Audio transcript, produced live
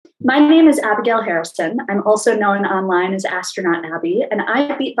My name is Abigail Harrison. I'm also known online as Astronaut Abby, and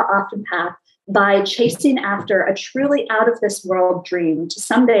I beat the often path by chasing after a truly out of this world dream to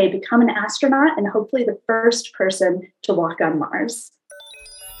someday become an astronaut and hopefully the first person to walk on Mars.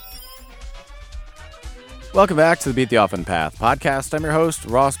 Welcome back to the Beat the Often Path podcast. I'm your host,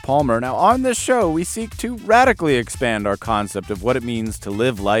 Ross Palmer. Now, on this show, we seek to radically expand our concept of what it means to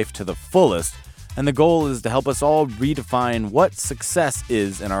live life to the fullest, and the goal is to help us all redefine what success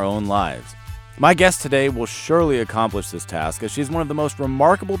is in our own lives. My guest today will surely accomplish this task, as she's one of the most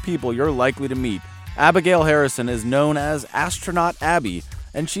remarkable people you're likely to meet. Abigail Harrison is known as Astronaut Abby,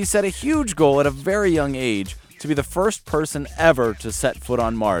 and she set a huge goal at a very young age to be the first person ever to set foot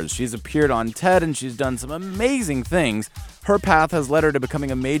on Mars. She's appeared on TED and she's done some amazing things. Her path has led her to becoming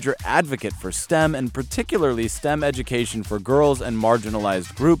a major advocate for STEM, and particularly STEM education for girls and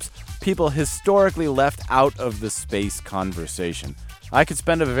marginalized groups, people historically left out of the space conversation. I could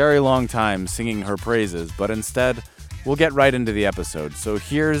spend a very long time singing her praises, but instead, we'll get right into the episode. So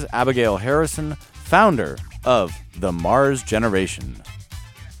here's Abigail Harrison, founder of the Mars Generation.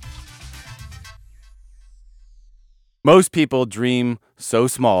 Most people dream so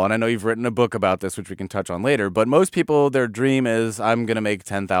small, and I know you've written a book about this, which we can touch on later, but most people, their dream is, I'm going to make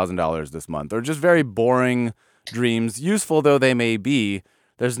 $10,000 this month, or just very boring dreams, useful though they may be.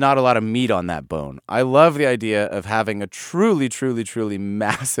 There's not a lot of meat on that bone. I love the idea of having a truly, truly, truly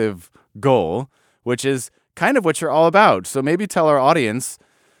massive goal, which is kind of what you're all about. So maybe tell our audience,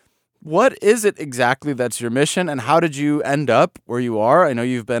 what is it exactly that's your mission, and how did you end up where you are? I know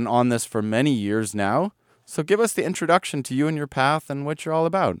you've been on this for many years now. So give us the introduction to you and your path and what you're all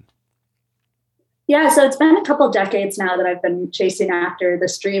about. Yeah, so it's been a couple decades now that I've been chasing after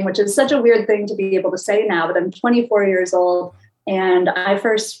this dream, which is such a weird thing to be able to say now, but I'm 24 years old. And I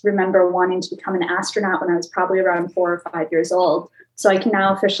first remember wanting to become an astronaut when I was probably around 4 or 5 years old. So I can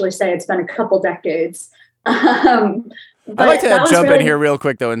now officially say it's been a couple decades. I'd like to jump in here real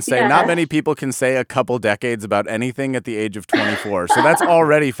quick, though, and say not many people can say a couple decades about anything at the age of 24. So that's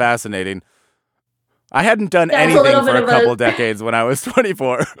already fascinating. I hadn't done anything for a couple decades when I was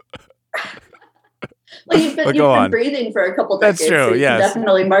 24. Well, you've been breathing for a couple decades. That's true, so you yes. Can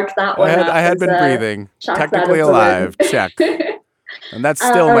definitely mark that one up. I had been breathing. Technically alive. Check. And that's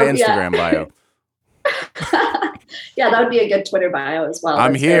still my Instagram bio. Yeah, that would be a good Twitter bio as well.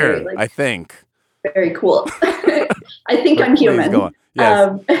 I'm here, I think. Very cool. I think I'm human. Go on.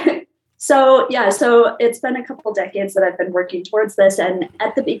 Yes. So it's been a couple decades that I've been working towards this. And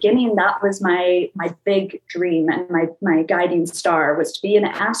at the beginning, that was my big dream, and my guiding star was to be an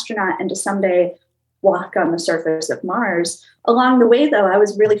astronaut and to someday walk on the surface of Mars. Along the way, though, I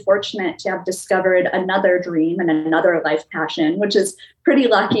was really fortunate to have discovered another dream and another life passion, which is pretty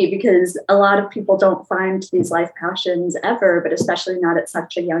lucky because a lot of people don't find these life passions ever, but especially not at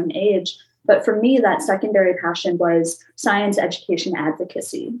such a young age. But for me, that secondary passion was science education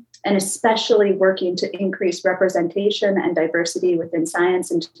advocacy, and especially working to increase representation and diversity within science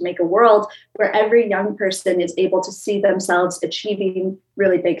and to make a world where every young person is able to see themselves achieving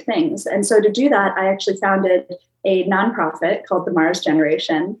really big things. And so to do that, I actually founded a nonprofit called the Mars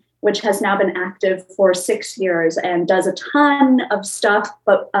Generation, which has now been active for 6 years and does a ton of stuff.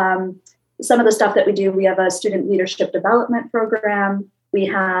 But some of the stuff that we do, we have a student leadership development program. We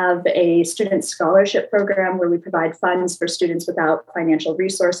have a student scholarship program where we provide funds for students without financial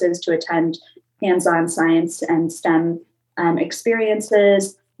resources to attend hands-on science and STEM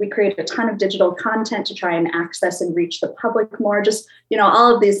experiences. We create a ton of digital content to try and access and reach the public more. Just,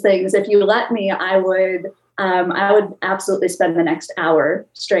 all of these things. If you let me, I would absolutely spend the next hour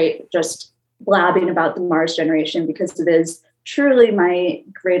straight just blabbing about the Mars Generation because it is truly my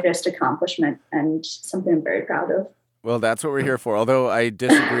greatest accomplishment and something I'm very proud of. Well, that's what we're here for, although I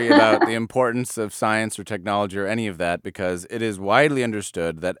disagree about the importance of science or technology or any of that, because it is widely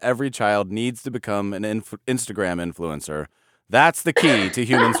understood that every child needs to become an Instagram influencer. That's the key to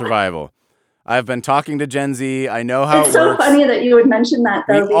human survival. I've been talking to Gen Z. I know how it works. It's so funny that you would mention that,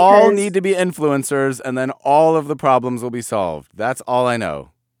 though. We all need to be influencers, and then all of the problems will be solved. That's all I know.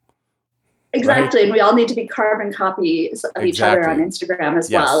 Exactly. Right? And we all need to be carbon copies of each other on Instagram as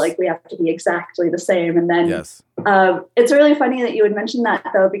well. Like we have to be exactly the same. And then it's really funny that you would mention that,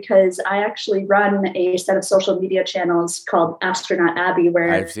 though, because I actually run a set of social media channels called Astronaut Abby,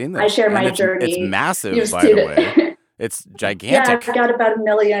 where I've seen this. I share my journey. It's massive, by the way. It's gigantic. Yeah, I've got about a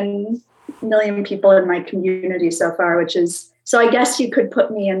million people in my community so far, which is, so I guess you could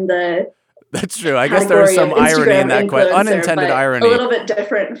put me in the That's true. I guess there's some irony in that question. Unintended irony. A little bit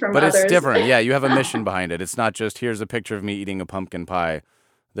different from others. But it's different. Yeah, you have a mission behind it. It's not just, here's a picture of me eating a pumpkin pie.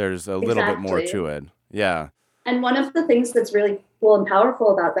 There's a little bit more to it. Yeah. And one of the things that's really cool and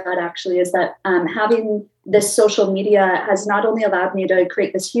powerful about that actually is that having this social media has not only allowed me to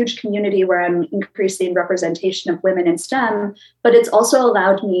create this huge community where I'm increasing representation of women in STEM, but it's also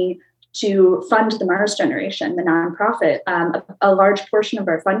allowed me to fund the Mars Generation, the nonprofit. A large portion of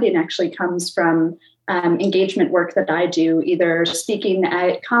our funding actually comes from engagement work that I do, either speaking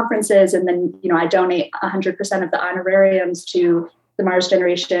at conferences, and then I donate 100% of the honorariums to the Mars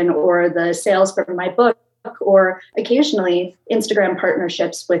Generation, or the sales from my book, or occasionally Instagram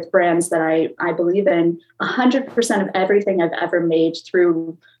partnerships with brands that I believe in. 100% of everything I've ever made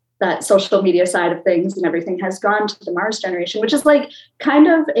through that social media side of things and everything has gone to the Mars Generation, which is like kind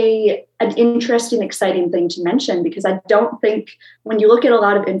of an interesting, exciting thing to mention, because I don't think, when you look at a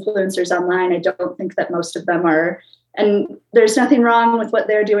lot of influencers online, I don't think that most of them are, and there's nothing wrong with what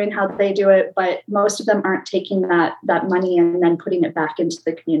they're doing, how they do it, but most of them aren't taking that money and then putting it back into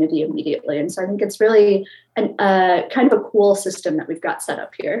the community immediately. And so I think it's really kind of a cool system that we've got set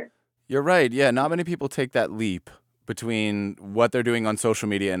up here. You're right. Yeah, not many people take that leap between what they're doing on social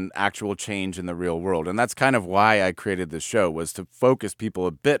media and actual change in the real world. And that's kind of why I created this show, was to focus people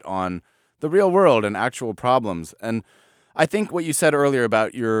a bit on the real world and actual problems. And I think what you said earlier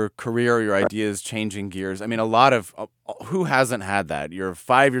about your career, your ideas changing gears, I mean, a lot of, who hasn't had that? You're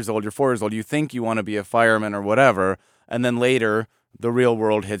 5 years old, you're 4 years old, you think you want to be a fireman or whatever, and then later the real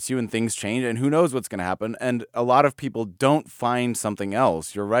world hits you and things change, and who knows what's going to happen. And a lot of people don't find something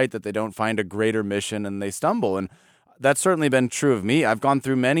else. You're right that they don't find a greater mission and they stumble. And that's certainly been true of me. I've gone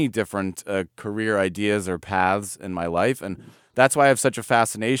through many different career ideas or paths in my life, and that's why I have such a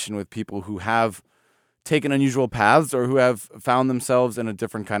fascination with people who have taken unusual paths or who have found themselves in a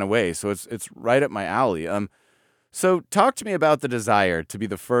different kind of way. So it's right up my alley. So talk to me about the desire to be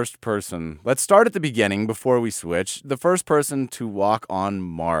the first person. Let's start at the beginning before we switch. The first person to walk on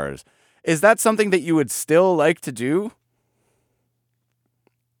Mars. Is that something that you would still like to do?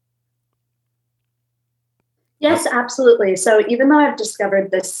 Yes, absolutely. So even though I've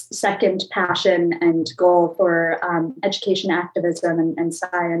discovered this second passion and goal for education activism and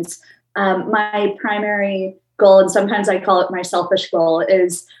science, my primary goal, and sometimes I call it my selfish goal,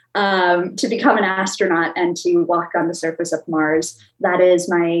 is to become an astronaut and to walk on the surface of Mars. That is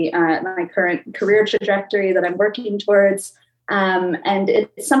my current career trajectory that I'm working towards. And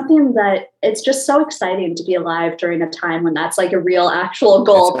it's something that it's just so exciting to be alive during a time when that's like a real actual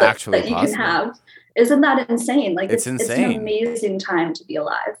goal that you can have. Isn't that insane? Like it's insane. It's an amazing time to be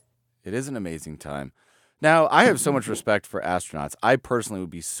alive. It is an amazing time. Now, I have so much respect for astronauts. I personally would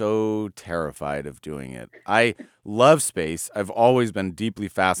be so terrified of doing it. I love space. I've always been deeply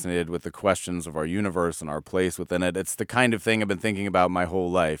fascinated with the questions of our universe and our place within it. It's the kind of thing I've been thinking about my whole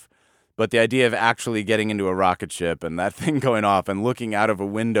life. But the idea of actually getting into a rocket ship and that thing going off and looking out of a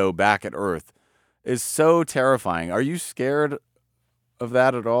window back at Earth is so terrifying. Are you scared of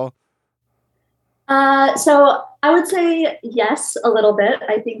that at all? So I would say yes, a little bit.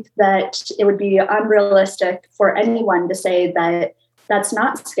 I think that it would be unrealistic for anyone to say that that's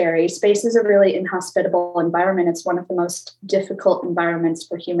not scary. Space is a really inhospitable environment. It's one of the most difficult environments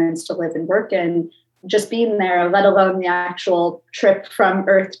for humans to live and work in. Just being there, let alone the actual trip from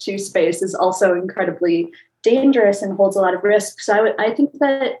Earth to space, is also incredibly dangerous and holds a lot of risk. So I think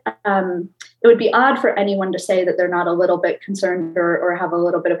that it would be odd for anyone to say that they're not a little bit concerned or have a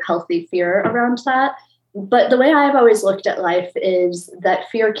little bit of healthy fear around that. But the way I've always looked at life is that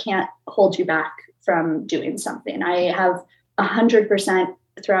fear can't hold you back from doing something. I have 100%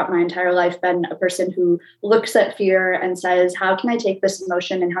 throughout my entire life been a person who looks at fear and says, how can I take this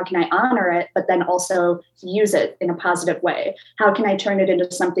emotion and how can I honor it, but then also use it in a positive way? How can I turn it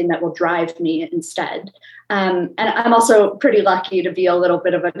into something that will drive me instead? And I'm also pretty lucky to be a little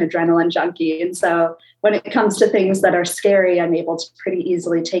bit of an adrenaline junkie. And so when it comes to things that are scary, I'm able to pretty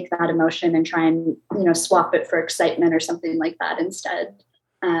easily take that emotion and try and, swap it for excitement or something like that instead.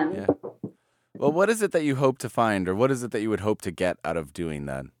 Yeah. Well, what is it that you hope to find, or what is it that you would hope to get out of doing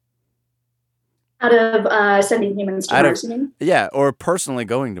that? Out of sending humans to Mars, you mean? Yeah, or personally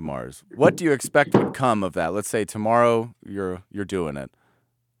going to Mars. What do you expect would come of that? Let's say tomorrow you're doing it.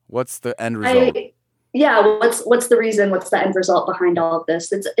 What's the end result? What's the reason? What's the end result behind all of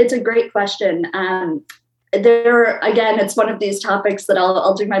this? It's a great question. It's one of these topics that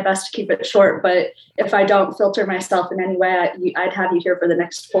I'll do my best to keep it short, but if I don't filter myself in any way, I'd have you here for the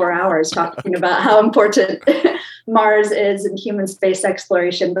next 4 hours talking about how important Mars is in human space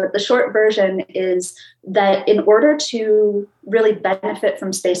exploration. But the short version is that in order to really benefit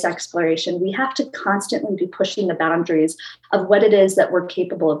from space exploration, we have to constantly be pushing the boundaries of what it is that we're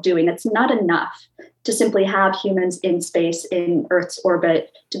capable of doing. It's not enough to simply have humans in space, in Earth's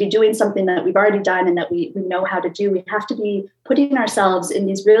orbit, to be doing something that we've already done and that we know how to do. We have to be putting ourselves in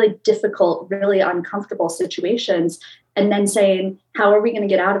these really difficult, really uncomfortable situations and then saying, how are we going to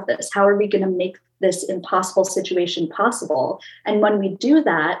get out of this? How are we going to make this impossible situation possible? And when we do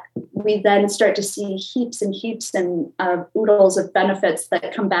that, we then start to see heaps and heaps and oodles of benefits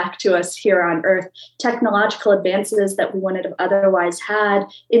that come back to us here on Earth, technological advances that we wouldn't have otherwise had,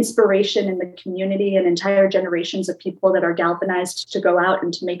 inspiration in the community, and entire generations of people that are galvanized to go out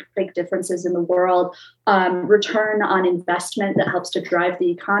and to make big differences in the world, return on investment that helps to drive the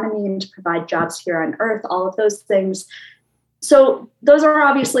economy and to provide jobs here on Earth, all of those things. So those are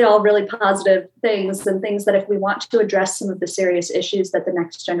obviously all really positive things, and things that if we want to address some of the serious issues that the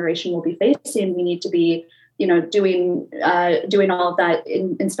next generation will be facing, we need to be, doing all of that,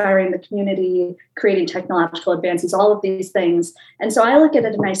 inspiring the community, creating technological advances, all of these things. And so I look at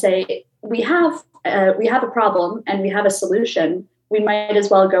it and I say, we have a problem and we have a solution. We might as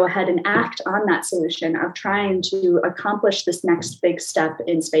well go ahead and act on that solution of trying to accomplish this next big step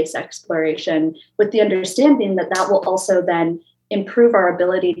in space exploration, with the understanding that that will also then improve our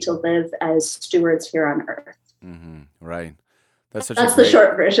ability to live as stewards here on Earth. Mm-hmm. Right. That's the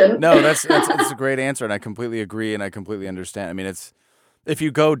short version. No, that's a great answer, and I completely agree, and I completely understand. I mean, if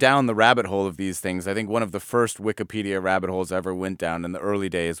you go down the rabbit hole of these things, I think one of the first Wikipedia rabbit holes I ever went down in the early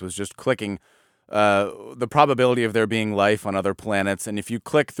days was just clicking the probability of there being life on other planets. And if you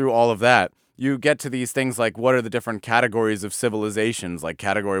click through all of that, you get to these things like, what are the different categories of civilizations? Like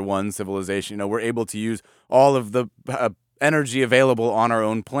category 1 civilization, we're able to use all of the energy available on our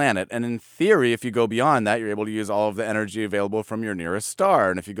own planet. And in theory, if you go beyond that, you're able to use all of the energy available from your nearest star.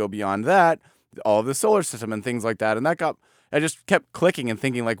 And if you go beyond that, all of the solar system and things like that. And I just kept clicking and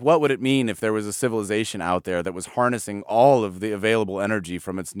thinking, like, what would it mean if there was a civilization out there that was harnessing all of the available energy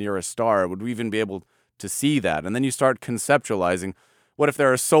from its nearest star? Would we even be able to see that? And then you start conceptualizing, what if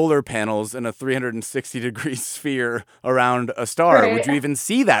there are solar panels in a 360-degree sphere around a star? Right. Would you even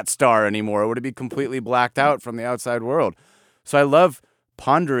see that star anymore? Or would it be completely blacked out from the outside world? So I love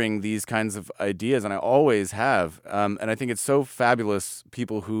pondering these kinds of ideas, and I always have. And I think it's so fabulous,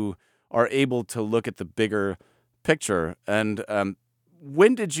 people who are able to look at the bigger picture. And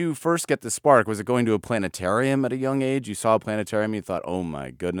when did you first get the spark? Was it going to a planetarium at a young age? You saw a planetarium, you thought, oh my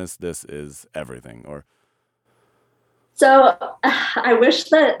goodness, this is everything? Or so I wish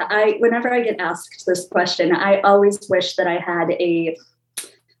that whenever I get asked this question, I always wish that I had a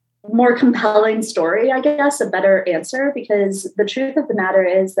more compelling story, I guess, a better answer, because the truth of the matter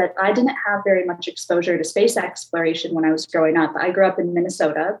is that I didn't have very much exposure to space exploration when I was growing up. I grew up in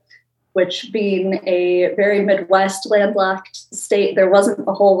Minnesota, which, being a very Midwest landlocked state, there wasn't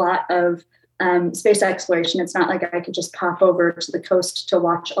a whole lot of space exploration. It's not like I could just pop over to the coast to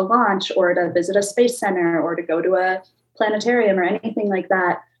watch a launch or to visit a space center or to go to a planetarium or anything like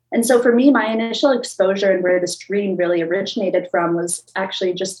that. And so for me, my initial exposure and where this dream really originated from was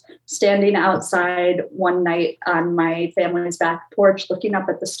actually just standing outside one night on my family's back porch, looking up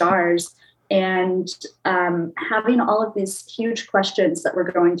at the stars and having all of these huge questions that were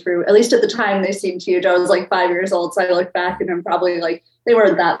going through. At least at the time, they seemed huge. I was like 5 years old, so I look back and I'm probably like, they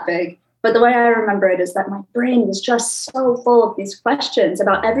weren't that big. But the way I remember it is that my brain was just so full of these questions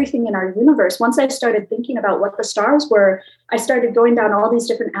about everything in our universe. Once I started thinking about what the stars were, I started going down all these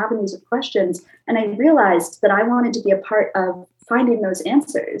different avenues of questions. And I realized that I wanted to be a part of finding those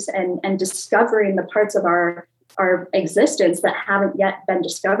answers and discovering the parts of our existence that haven't yet been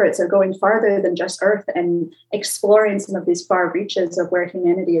discovered. So going farther than just Earth and exploring some of these far reaches of where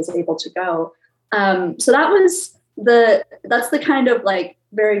humanity is able to go. So that's the kind of like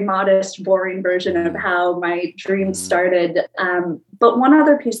very modest, boring version of how my dream started. But one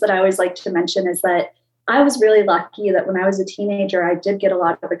other piece that I always like to mention is that I was really lucky that when I was a teenager, I did get a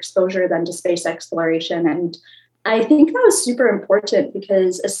lot of exposure then to space exploration. And I think that was super important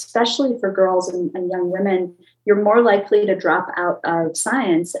because, especially for girls and young women, you're more likely to drop out of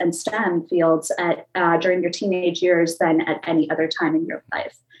science and STEM fields during your teenage years than at any other time in your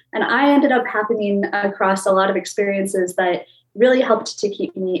life. And I ended up happening across a lot of experiences that really helped to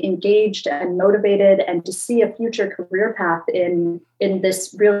keep me engaged and motivated and to see a future career path in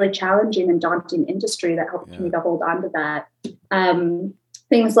this really challenging and daunting industry that helped me to hold on to that.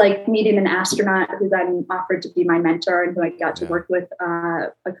 Things like meeting an astronaut who then offered to be my mentor and who I got to work with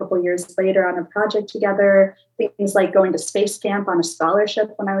a couple of years later on a project together. Things like going to space camp on a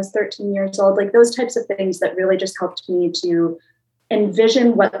scholarship when I was 13 years old, like those types of things that really just helped me to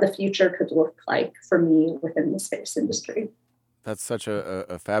envision what the future could look like for me within the space industry. That's such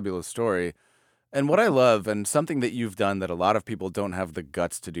a fabulous story. And what I love, and something that you've done that a lot of people don't have the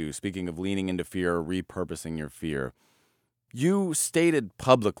guts to do, speaking of leaning into fear or repurposing your fear, you stated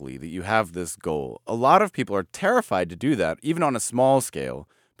publicly that you have this goal. A lot of people are terrified to do that, even on a small scale,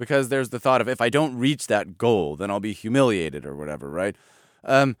 because there's the thought of, if I don't reach that goal, then I'll be humiliated or whatever, right?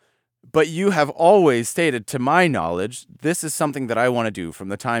 But you have always stated, to my knowledge, this is something that I want to do from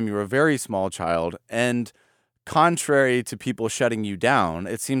the time you were a very small child. And contrary to people shutting you down,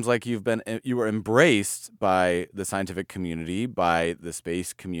 it seems like you were embraced by the scientific community, by the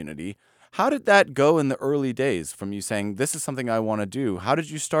space community. How did that go in the early days from you saying, this is something I want to do? How did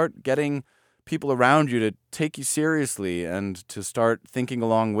you start getting people around you to take you seriously and to start thinking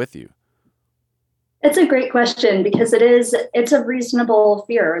along with you? It's a great question because it's a reasonable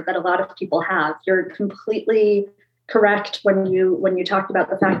fear that a lot of people have. You're completely correct when you talked about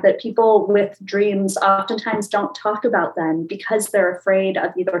the fact that people with dreams oftentimes don't talk about them because they're afraid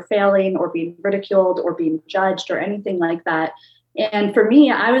of either failing or being ridiculed or being judged or anything like that. And for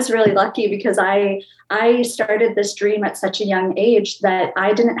me, I was really lucky because I started this dream at such a young age that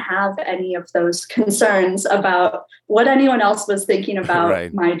I didn't have any of those concerns about what anyone else was thinking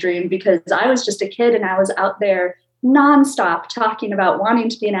about my dream, because I was just a kid and I was out there nonstop talking about wanting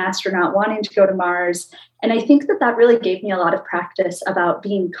to be an astronaut, wanting to go to Mars. And I think that really gave me a lot of practice about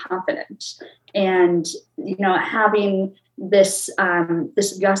being confident and, having this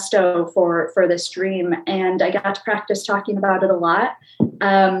gusto for this dream. And I got to practice talking about it a lot.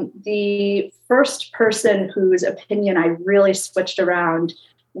 The first person whose opinion I really switched around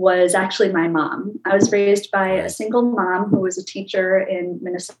was actually my mom. I was raised by a single mom who was a teacher in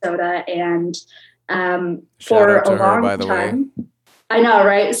Minnesota, and for a long time. I know,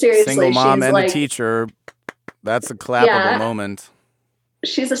 right? Seriously. Single mom and a teacher. That's a clappable moment.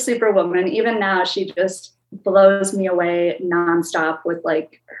 She's a superwoman. Even now, she just blows me away nonstop with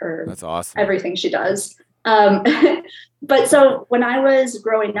her. That's awesome. Everything she does. But so when I was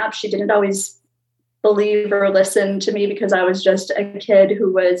growing up, she didn't always believe or listen to me because I was just a kid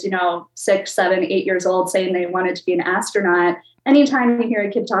who was, 6, 7, 8 years old saying they wanted to be an astronaut. Anytime you hear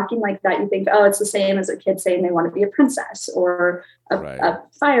a kid talking like that, you think, oh, it's the same as a kid saying they want to be a princess or a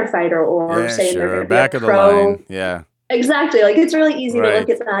firefighter or saying they're going to be back a of pro. The line. Yeah. Exactly. It's really easy to look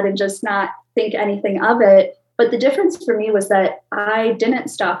at that and just not think anything of it. But the difference for me was that I didn't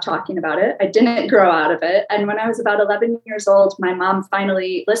stop talking about it. I didn't grow out of it. And when I was about 11 years old, my mom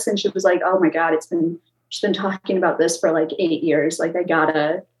finally listened. She was like, oh my God, she's been talking about this for 8 years. I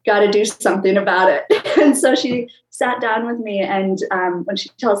gotta do something about it. And so she sat down with me. And when she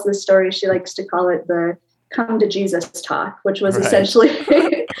tells this story, she likes to call it the come to Jesus talk, which was essentially,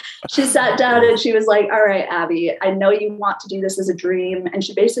 she sat down and she was like, all right, Abby, I know you want to do this as a dream. And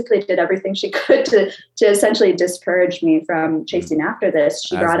she basically did everything she could to essentially discourage me from chasing after this.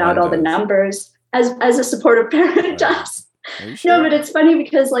 She brought out all the numbers as a supportive parent does. Sure? No, but it's funny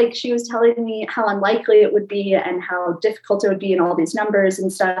because she was telling me how unlikely it would be and how difficult it would be and all these numbers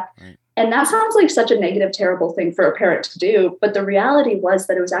and stuff. Right. And that sounds like such a negative, terrible thing for a parent to do. But the reality was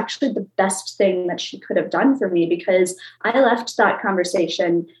that it was actually the best thing that she could have done for me, because I left that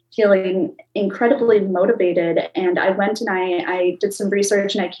conversation feeling incredibly motivated. And I went and I did some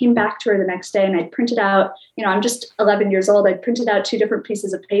research and I came back to her the next day and I printed out, I'm just 11 years old. I printed out 2 different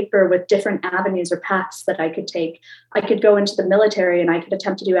pieces of paper with different avenues or paths that I could take. I could go into the military and I could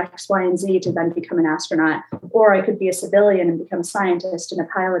attempt to do X, Y, and Z to then become an astronaut, or I could be a civilian and become a scientist and a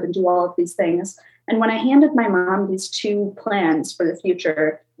pilot and do all of these things. And when I handed my mom these 2 plans for the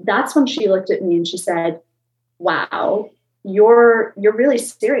future, that's when she looked at me and she said, wow, you're really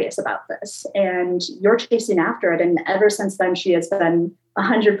serious about this and you're chasing after it. And ever since then, she has been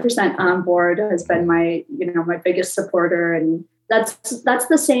 100% on board, has been my biggest supporter. And that's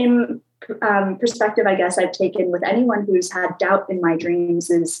the same perspective, I guess, I've taken with anyone who's had doubt in my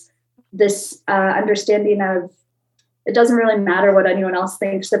dreams, is this understanding of it doesn't really matter what anyone else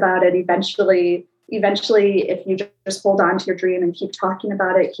thinks about it. Eventually, if you just hold on to your dream and keep talking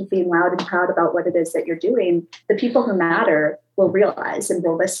about it, keep being loud and proud about what it is that you're doing, the people who matter will realize and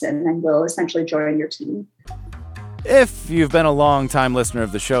will listen and will essentially join your team. If you've been a long-time listener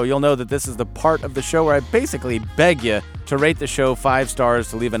of the show, you'll know that this is the part of the show where I basically beg you to rate the show 5 stars,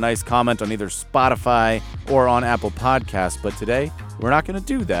 to leave a nice comment on either Spotify or on Apple Podcasts. But today, we're not going to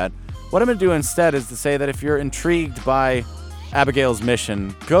do that. What I'm going to do instead is to say that if you're intrigued by Abigail's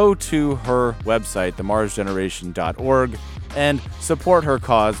mission, go to her website, themarsgeneration.org, and support her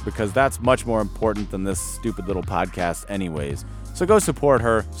cause, because that's much more important than this stupid little podcast anyways. So go support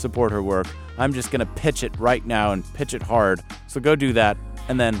her work. I'm just going to pitch it right now and pitch it hard. So go do that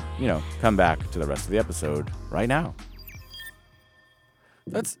and then, come back to the rest of the episode right now.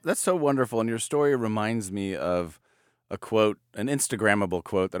 That's so wonderful. And your story reminds me of a quote, an Instagrammable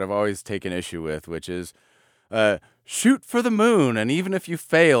quote that I've always taken issue with, which is, shoot for the moon, and even if you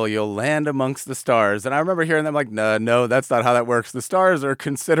fail, you'll land amongst the stars. And I remember hearing them like, no, that's not how that works. The stars are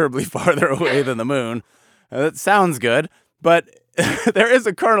considerably farther away than the moon. That sounds good, but there is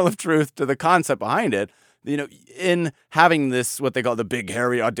a kernel of truth to the concept behind it. You know, in having this, what they call the big,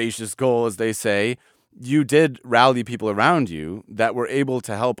 hairy, audacious goal, as they say, you did rally people around you that were able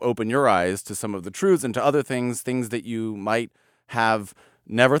to help open your eyes to some of the truths and to other things that you might have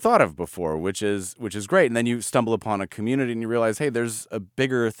never thought of before, which is great. And then you stumble upon a community and you realize, hey, there's a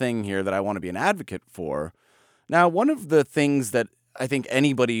bigger thing here that I want to be an advocate for. Now, one of the things that I think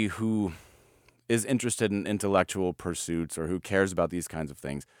anybody who is interested in intellectual pursuits or who cares about these kinds of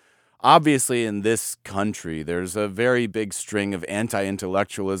things, obviously in this country, there's a very big string of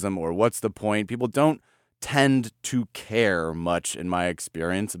anti-intellectualism, or what's the point? People don't tend to care much, in my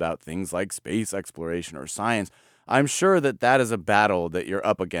experience, about things like space exploration or science. I'm sure that is a battle that you're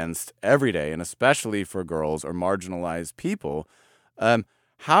up against every day, and especially for girls or marginalized people.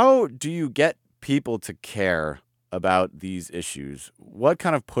 How do you get people to care about these issues? What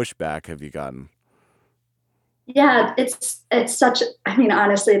kind of pushback have you gotten? Yeah, it's such, I mean,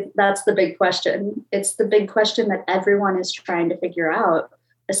 honestly, that's the big question. It's the big question that everyone is trying to figure out,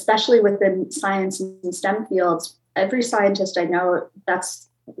 especially within science and STEM fields. Every scientist I know, that's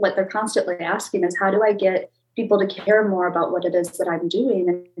what they're constantly asking is, how do I get people to care more about what it is that I'm doing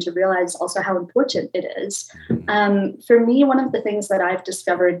and to realize also how important it is. For me, one of the things that I've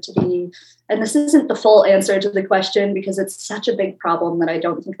discovered to be, and this isn't the full answer to the question because it's such a big problem that I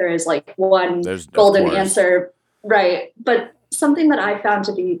don't think there is like one golden answer, right? But something that I found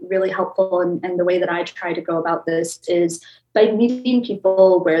to be really helpful and the way that I try to go about this is by meeting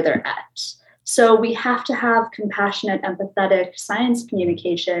people where they're at. So we have to have compassionate, empathetic science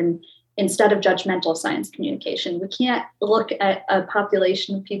communication instead of judgmental science communication. We can't look at a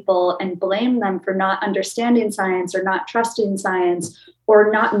population of people and blame them for not understanding science or not trusting science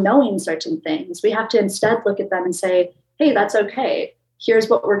or not knowing certain things. We have to instead look at them and say, hey, that's okay. Here's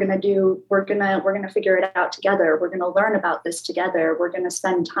what we're going to do. We're going to figure it out together. We're going to learn about this together. We're going to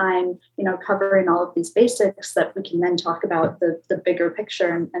spend time, covering all of these basics that we can then talk about the bigger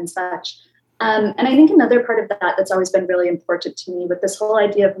picture and such. And I think another part of that that's always been really important to me with this whole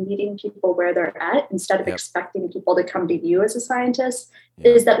idea of meeting people where they're at instead of expecting people to come to you as a scientist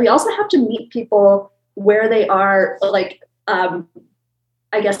is that we also have to meet people where they are, like,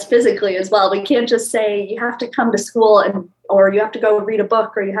 I guess physically as well. We can't just say you have to come to school or you have to go read a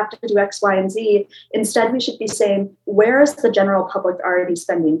book or you have to do X, Y, and Z. Instead, we should be saying, where is the general public already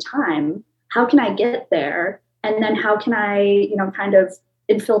spending time? How can I get there? And then how can I, kind of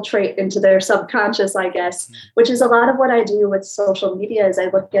infiltrate into their subconscious, I guess, which is a lot of what I do with social media. Is I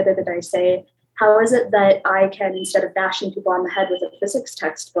look at it and I say, how is it that I can, instead of bashing people on the head with a physics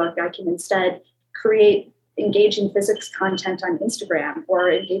textbook, I can instead create engaging physics content on Instagram or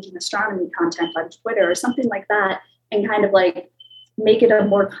engaging astronomy content on Twitter or something like that, and kind of like make it a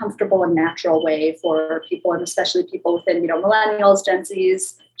more comfortable and natural way for people, and especially people within, millennials, Gen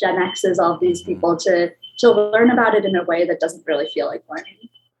Zs, Gen Xs, all of these people to learn about it in a way that doesn't really feel like learning.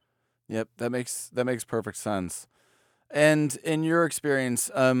 Yep, that makes perfect sense. And in your experience,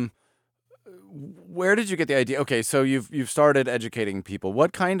 where did you get the idea? Okay, so you've started educating people.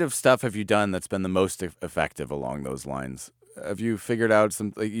 What kind of stuff have you done that's been the most effective along those lines? Have you figured out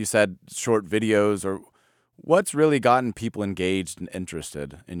some, like you said, short videos, or what's really gotten people engaged and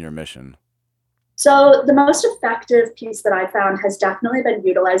interested in your mission? So the most effective piece that I found has definitely been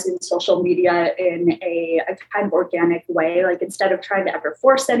utilizing social media in a kind of organic way. Like, instead of trying to ever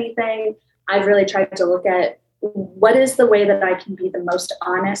force anything, I've really tried to look at what is the way that I can be the most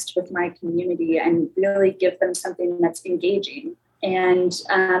honest with my community and really give them something that's engaging. And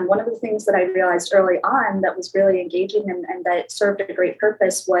one of the things that I realized early on that was really engaging and that served a great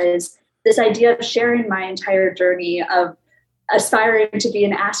purpose was this idea of sharing my entire journey of aspiring to be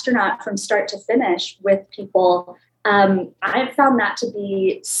an astronaut from start to finish with people. I've found that to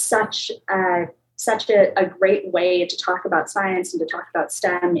be such a great way to talk about science and to talk about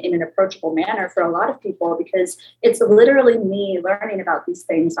STEM in an approachable manner for a lot of people, because it's literally me learning about these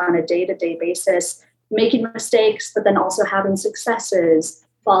things on a day-to-day basis, making mistakes, but then also having successes,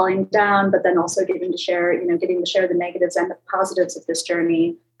 falling down, but then also getting to share the negatives and the positives of this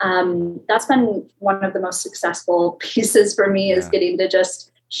journey. That's been one of the most successful pieces for me, is getting to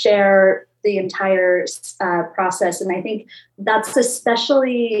just share the entire process. And I think that's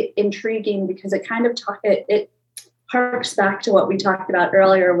especially intriguing because it kind of it harks back to what we talked about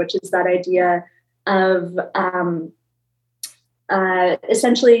earlier, which is that idea of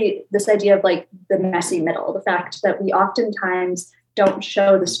essentially this idea of like the messy middle, the fact that we oftentimes don't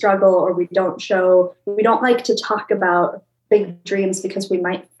show the struggle, or we don't like to talk about big dreams because we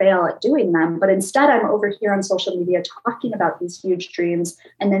might fail at doing them. But instead, I'm over here on social media talking about these huge dreams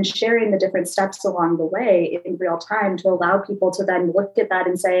and then sharing the different steps along the way in real time to allow people to then look at that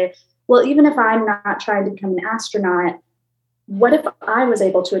and say, well, even if I'm not trying to become an astronaut, what if I was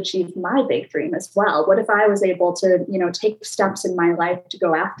able to achieve my big dream as well? What if I was able to, take steps in my life to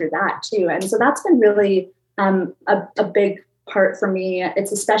go after that too? And so that's been really a big part for me.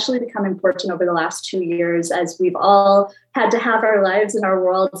 It's especially become important over the last 2 years as we've all had to have our lives and our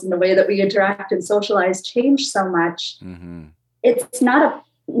worlds and the way that we interact and socialize change so much. Mm-hmm. It's not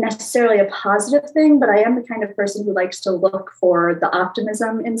necessarily a positive thing, but I am the kind of person who likes to look for the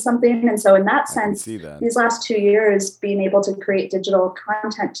optimism in something. And so in that sense, these last 2 years, being able to create digital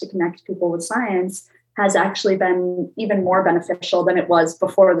content to connect people with science has actually been even more beneficial than it was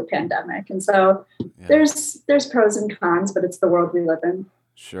before the pandemic. And so there's pros and cons, but it's the world we live in.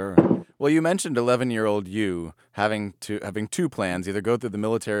 Sure. Well, you mentioned 11-year-old you having two plans, either go through the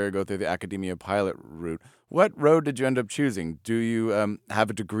military or go through the academia pilot route. What road did you end up choosing? Do you have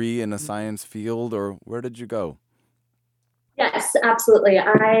a degree in a science field, or where did you go? Yes, absolutely.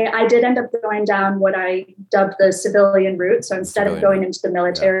 I did end up going down what I dubbed the civilian route. So instead of going into the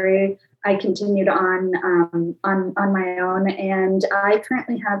military, I continued on my own, and I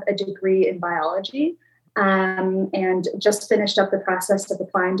currently have a degree in biology, and just finished up the process of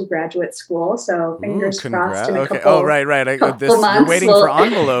applying to graduate school. So fingers crossed. In a couple, right. You're waiting for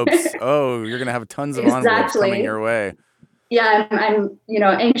envelopes. Oh, you're gonna have tons of envelopes coming your way. Yeah, I'm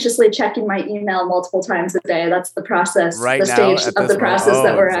anxiously checking my email multiple times a day. That's the process, the stage of the process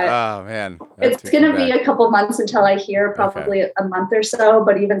that we're at. Oh man, it's going to be a couple months until I hear, probably a month or so.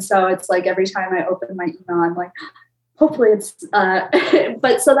 But even so, it's like every time I open my email, I'm like, hopefully it's.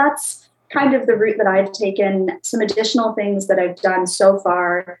 But so that's kind of the route that I've taken. Some additional things that I've done so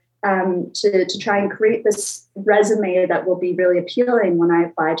far to try and create this resume that will be really appealing when I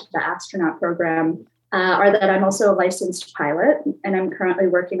apply to the astronaut program. Are that I'm also a licensed pilot, and I'm currently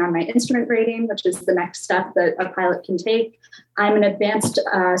working on my instrument rating, which is the next step that a pilot can take. I'm an advanced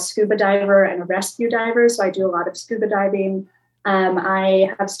scuba diver and a rescue diver, so I do a lot of scuba diving. I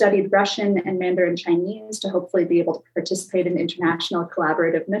have studied Russian and Mandarin Chinese to hopefully be able to participate in international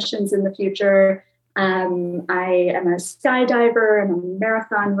collaborative missions in the future. I am a skydiver and a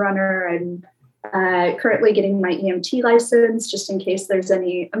marathon runner, and currently getting my EMT license just in case there's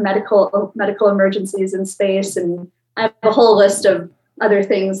any medical emergencies in space. And I have a whole list of other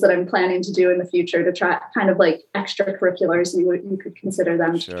things that I'm planning to do in the future to try, kind of like extracurriculars, you could consider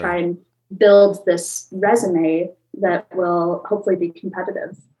them, to try and build this resume that will hopefully be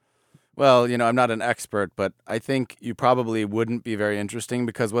competitive. Well, I'm not an expert, but I think you probably wouldn't be very interesting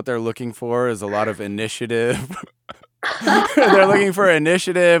because what they're looking for is a lot of initiative. They're looking for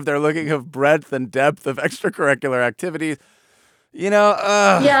initiative. They're looking for breadth and depth of extracurricular activities. I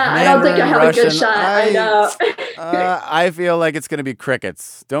don't think I have a good shot. I know. I feel like it's going to be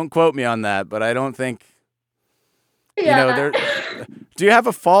crickets. Don't quote me on that, but I don't think. Yeah. Do you have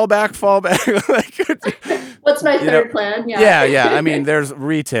a fallback? What's my third plan? Yeah. I mean, there's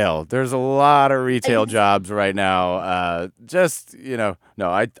retail. There's a lot of retail jobs right now. I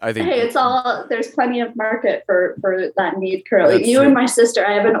think. Hey, there's plenty of market for that need currently. You and my sister,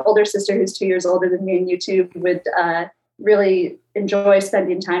 I have an older sister who's 2 years older than me, and you two would really enjoy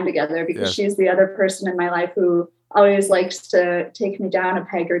spending time together because she's the other person in my life who always likes to take me down a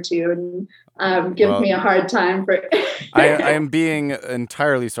peg or two and give me a hard time for I am being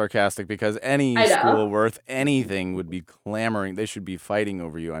entirely sarcastic because any school worth anything would be clamoring. They should be fighting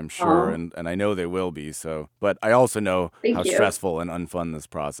over you, I'm sure, and I know they will be. So, but I also know how stressful and unfun this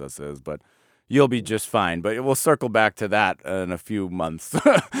process is. But you'll be just fine. But we'll circle back to that in a few months.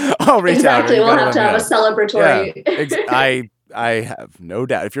 I'll reach out. Exactly, we'll have to have a celebratory. Yeah, I have no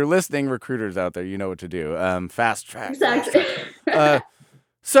doubt. If you're listening, recruiters out there, you know what to do. Fast track. Exactly.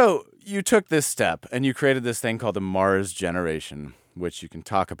 So you took this step and you created this thing called the Mars Generation, which you can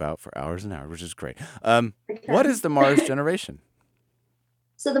talk about for hours and hours, which is great. What is the Mars Generation?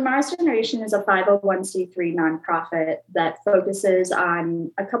 So the Mars Generation is a 501c3 nonprofit that focuses on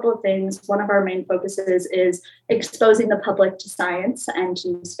a couple of things. One of our main focuses is exposing the public to science and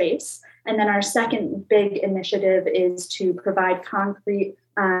to space. And then our second big initiative is to provide concrete,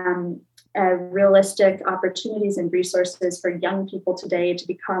 realistic opportunities and resources for young people today to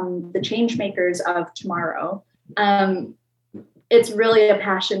become the change makers of tomorrow. It's really a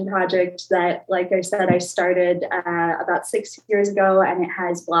passion project that, like I said, I started about 6 years ago, and it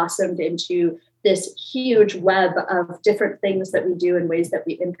has blossomed into this huge web of different things that we do and ways that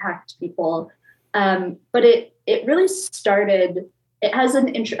we impact people. But it really started, it has a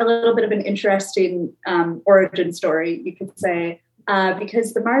little bit of an interesting origin story, you could say,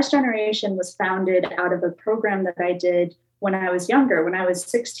 because the Mars Generation was founded out of a program that I did when I was younger. When I was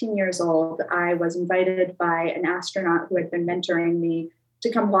 16 years old, I was invited by an astronaut who had been mentoring me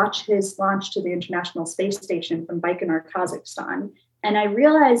to come watch his launch to the International Space Station from Baikonur, Kazakhstan. And I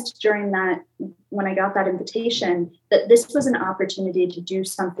realized during that, when I got that invitation, that this was an opportunity to do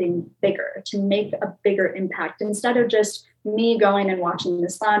something bigger, to make a bigger impact. Instead of just me going and watching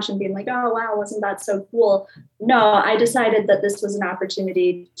this launch and being like, oh, wow, wasn't that so cool? No, I decided that this was an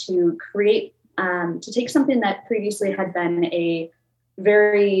opportunity to create, to take something that previously had been a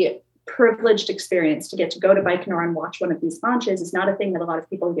very privileged experience. To get to go to Baikonur and watch one of these launches is not a thing that a lot of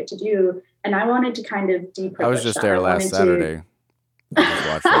people get to do. And I wanted to kind of deprivilege I was just that. there last Saturday.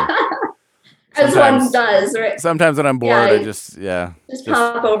 As one does, right? Sometimes when I'm bored, I just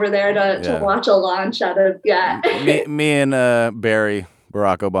pop over there to watch a launch out of me and Barry,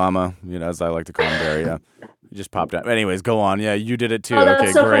 Barack Obama, as I like to call him, Barry. Just popped out. Anyways, go on. Yeah, you did it too. Oh, that's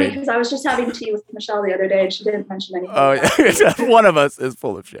okay, so great. funny because I was just having tea with Michelle the other day and she didn't mention anything. Oh, yeah. One of us is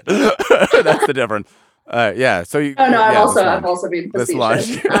full of shit. That's the difference. Yeah. So you. Oh no, I'm also being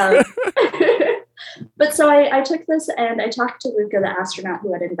facetious. But so I took this and I talked to Luca, the astronaut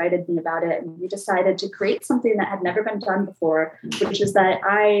who had invited me about it. And we decided to create something that had never been done before, which is that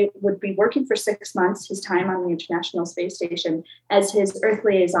I would be working for 6 months, his time on the International Space Station, as his Earth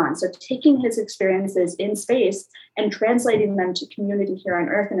liaison. So taking his experiences in space and translating them to community here on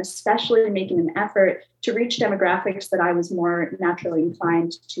Earth, and especially making an effort to reach demographics that I was more naturally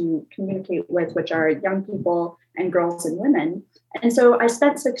inclined to communicate with, which are young people and girls and women. And so I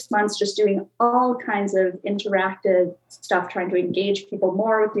spent 6 months just doing all kinds of interactive stuff, trying to engage people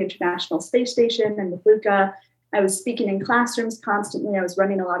more with the International Space Station and with Luca. I was speaking in classrooms constantly. I was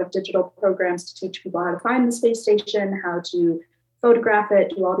running a lot of digital programs to teach people how to find the space station, how to photograph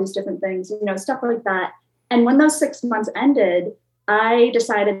it, do all these different things, stuff like that. And when those 6 months ended, I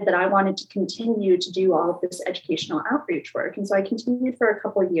decided that I wanted to continue to do all of this educational outreach work. And so I continued for a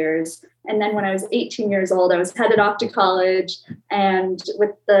couple of years. And then when I was 18 years old, I was headed off to college. And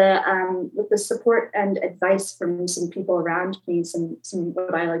with the support and advice from some people around me, some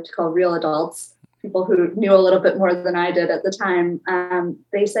what I like to call real adults, people who knew a little bit more than I did at the time,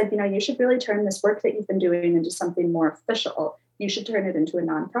 they said, you should really turn this work that you've been doing into something more official. You should turn it into a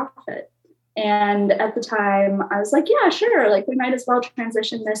nonprofit. And at the time, I was like, yeah, sure. Like, we might as well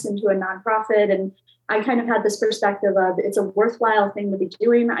transition this into a nonprofit. And I kind of had this perspective of it's a worthwhile thing to be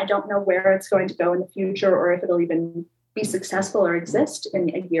doing. I don't know where it's going to go in the future or if it'll even be successful or exist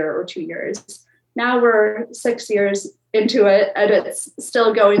in a year or 2 years. Now we're 6 years into it and it's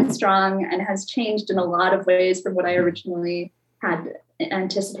still going strong and has changed in a lot of ways from what I originally had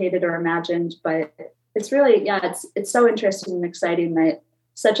anticipated or imagined. But it's really, it's so interesting and exciting that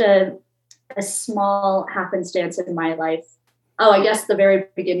such a small happenstance in my life. Oh, I guess the very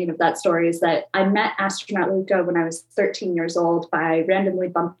beginning of that story is that I met astronaut Luca when I was 13 years old by randomly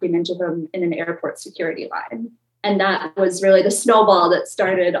bumping into him in an airport security line. And that was really the snowball that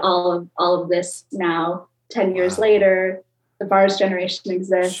started all of this now. 10 years later, the Mars Generation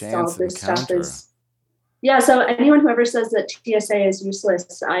exists. All of this stuff is... Yeah, so anyone who ever says that TSA is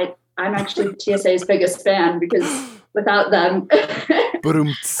useless, I'm actually TSA's biggest fan because without them...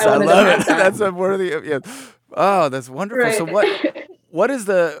 I love it. That's a worthy of, yeah. Oh, that's wonderful. Right. So what is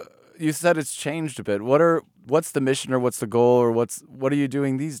you said it's changed a bit. What's the mission or what's the goal or what are you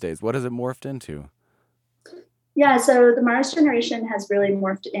doing these days? What has it morphed into? Yeah, so the Mars Generation has really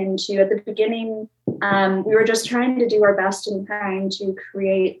morphed into, at the beginning, we were just trying to do our best in trying to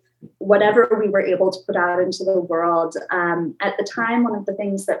create whatever we were able to put out into the world. At the time, one of the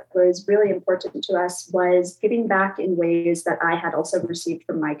things that was really important to us was giving back in ways that I had also received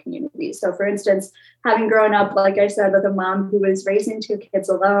from my community. So for instance, having grown up, like I said, with a mom who was raising 2 kids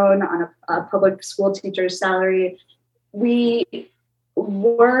alone on a public school teacher's salary, we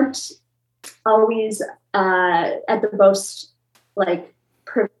weren't always at the most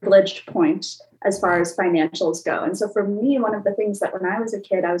privileged point as far as financials go. And so for me, one of the things that when I was a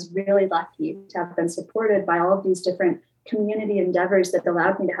kid, I was really lucky to have been supported by all of these different community endeavors that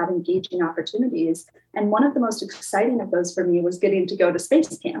allowed me to have engaging opportunities. And one of the most exciting of those for me was getting to go to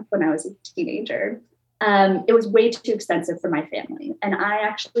space camp when I was a teenager. It was way too expensive for my family. And I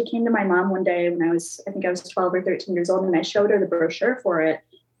actually came to my mom one day when I was 12 or 13 years old, and I showed her the brochure for it.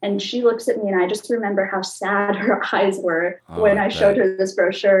 And she looks at me, and I just remember how sad her eyes were I showed her this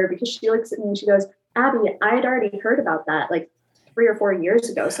brochure, because she looks at me and she goes, Abby, I had already heard about that. 3 or 4 years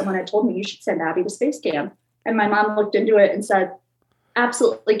ago, someone had told me, you should send Abby to space camp. And my mom looked into it and said,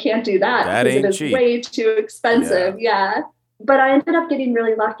 absolutely can't do that because it is cheap. way too expensive. Yeah. But I ended up getting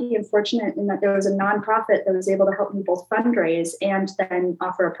really lucky and fortunate in that there was a nonprofit that was able to help me both fundraise and then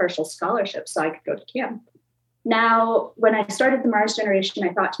offer a partial scholarship so I could go to camp. Now, when I started the Mars Generation,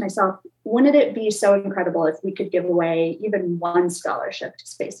 I thought to myself, wouldn't it be so incredible if we could give away even one scholarship to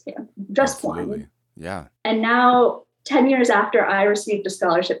space camp? Just Absolutely. one. Yeah. And now, 10 years after I received a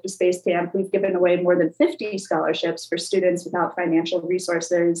scholarship to space camp, we've given away more than 50 scholarships for students without financial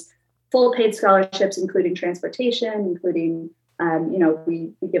resources, full paid scholarships, including transportation, including,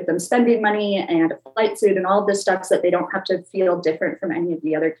 we give them spending money and a flight suit and all of this stuff so that they don't have to feel different from any of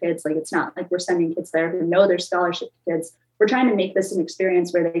the other kids. Like, it's not like we're sending kids there who know they're scholarship kids. We're trying to make this an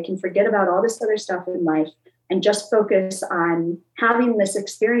experience where they can forget about all this other stuff in life and just focus on having this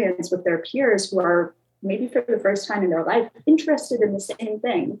experience with their peers who are maybe for the first time in their life interested in the same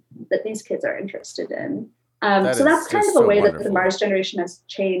thing that these kids are interested in. So that's kind of a way that the Mars Generation has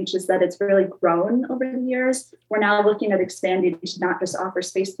changed, is that it's really grown over the years. We're now looking at expanding to not just offer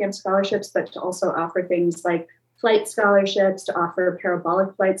space camp scholarships, but to also offer things like flight scholarships, to offer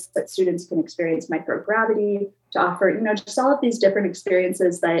parabolic flights that students can experience microgravity, to offer, just all of these different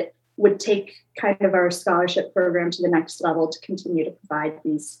experiences that would take kind of our scholarship program to the next level to continue to provide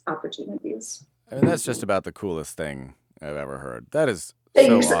these opportunities. I mean, that's just about the coolest thing I've ever heard. That is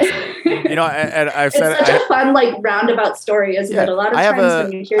Thanks. so awesome. I've said it's such a fun, roundabout story, isn't it? A lot of times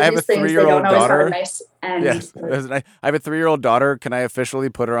when you hear these things, they don't always have a nice end. Yeah. I have a 3-year-old daughter. Can I officially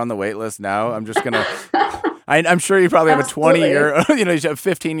put her on the wait list now? I'm just gonna. I'm sure you probably have a 20-year, you have a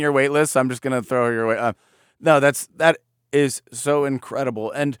 15-year wait list. So I'm just gonna throw your way. No, that is so incredible.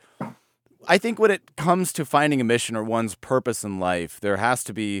 And I think when it comes to finding a mission or one's purpose in life, there has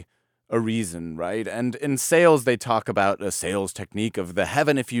to be a reason, right? And in sales, they talk about a sales technique of the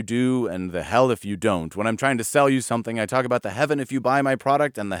heaven if you do and the hell if you don't. When I'm trying to sell you something, I talk about the heaven if you buy my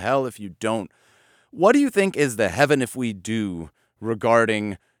product and the hell if you don't. What do you think is the heaven if we do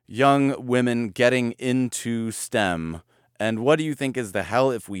regarding young women getting into STEM? And what do you think is the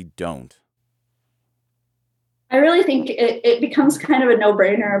hell if we don't? I really think it becomes kind of a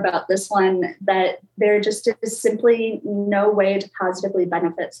no-brainer about this one, that there just is simply no way to positively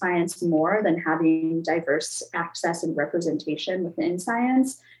benefit science more than having diverse access and representation within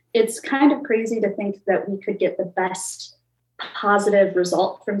science. It's kind of crazy to think that we could get the best positive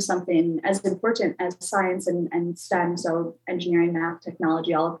result from something as important as science and STEM, so engineering, math,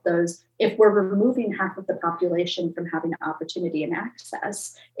 technology, all of those, if we're removing half of the population from having opportunity and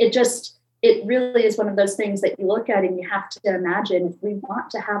access. It really is one of those things that you look at and you have to imagine, if we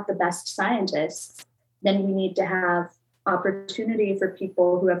want to have the best scientists, then we need to have opportunity for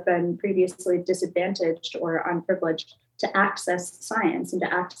people who have been previously disadvantaged or unprivileged to access science and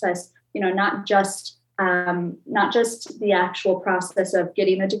to access, not just the actual process of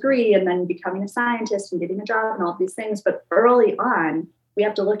getting a degree and then becoming a scientist and getting a job and all these things, but early on, we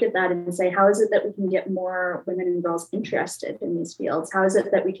have to look at that and say, how is it that we can get more women and girls interested in these fields? How is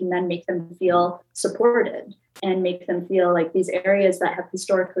it that we can then make them feel supported and make them feel like these areas that have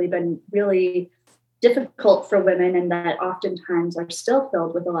historically been really difficult for women and that oftentimes are still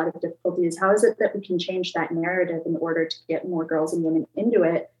filled with a lot of difficulties? How is it that we can change that narrative in order to get more girls and women into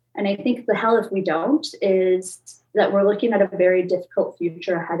it? And I think the hell if we don't is that we're looking at a very difficult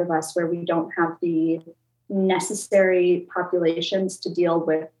future ahead of us where we don't have the necessary populations to deal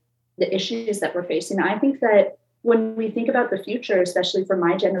with the issues that we're facing. I think that when we think about the future, especially for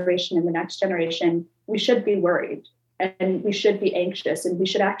my generation and the next generation, we should be worried and we should be anxious and we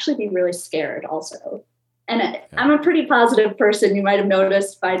should actually be really scared also. And I'm a pretty positive person. You might have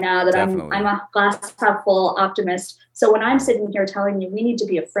noticed by now that I'm a glass half full optimist. So when I'm sitting here telling you we need to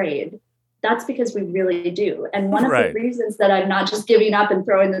be afraid, that's because we really do. And one of the reasons that I'm not just giving up and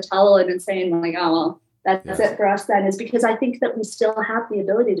throwing the towel in and saying oh, well, that's it for us then, is because I think that we still have the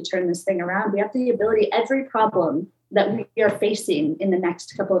ability to turn this thing around. We have the ability, every problem that we are facing in the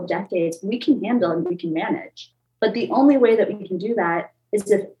next couple of decades, we can handle and we can manage. But the only way that we can do that is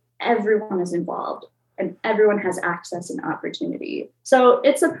if everyone is involved and everyone has access and opportunity. So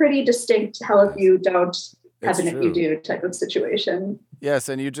it's a pretty distinct hell if you don't, heaven if you do type of situation. Yes,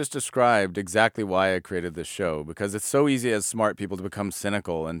 and you just described exactly why I created this show, because it's so easy as smart people to become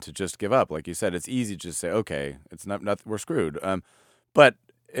cynical and to just give up. Like you said, it's easy to just say, okay, it's not we're screwed. But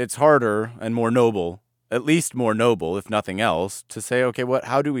it's harder and more noble, at least more noble, if nothing else, to say, okay,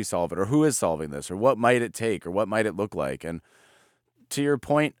 how do we solve it? Or who is solving this? Or what might it take? Or what might it look like? And to your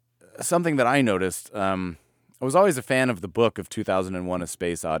point, something that I noticed, I was always a fan of the book of 2001: A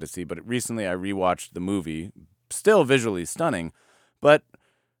Space Odyssey, but recently I rewatched the movie still visually stunning. But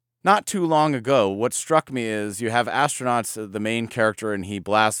not too long ago, what struck me is you have astronauts, the main character, and he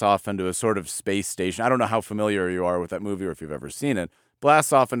blasts off into a sort of space station. I don't know how familiar you are with that movie or if you've ever seen it.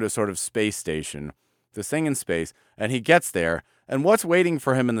 Blasts off into a sort of space station, this thing in space, and he gets there. And what's waiting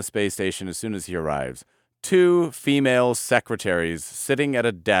for him in the space station as soon as he arrives? 2 female secretaries sitting at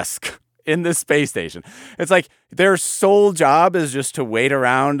a desk in the space station. It's like their sole job is just to wait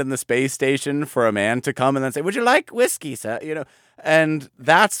around in the space station for a man to come and then say, "Would you like whiskey, sir?" And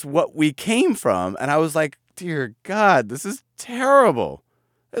that's what we came from. And I was like, dear God, this is terrible.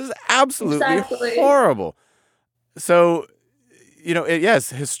 This is absolutely horrible. So,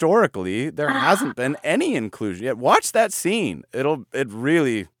 yes, historically, there hasn't been any inclusion yet. Watch that scene. It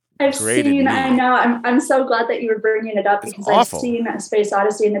really grated me. I know. I'm so glad that you were bringing it up because I've seen A Space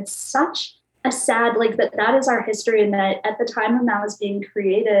Odyssey, and it's such a sad, that is our history, and that at the time when that was being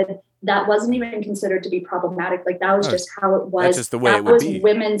created, that wasn't even considered to be problematic. That was just how it was. That's just the way it would be. That was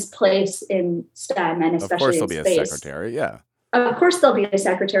women's place in STEM, and especially in space. Of course there'll be a secretary, yeah. Of course there'll be a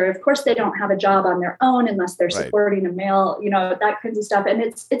secretary. Of course they don't have a job on their own unless they're supporting a male, that kinds of stuff. And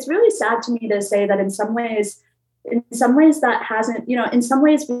it's really sad to me to say that in some ways that hasn't, in some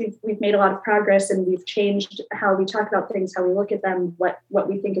ways we've made a lot of progress, and we've changed how we talk about things, how we look at them, what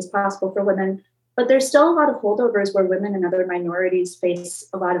we think is possible for women. But there's still a lot of holdovers where women and other minorities face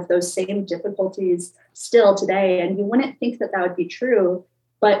a lot of those same difficulties still today. And you wouldn't think that would be true.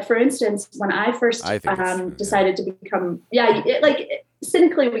 But for instance, when I first decided to become,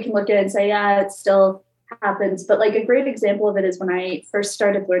 cynically we can look at it and say, yeah, it still happens. But a great example of it is when I first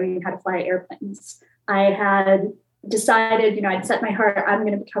started learning how to fly airplanes. I had decided, I'd set my heart, I'm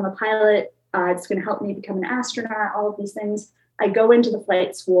going to become a pilot. It's going to help me become an astronaut, all of these things. I go into the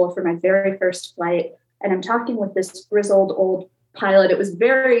flight school for my very first flight, and I'm talking with this grizzled old pilot. It was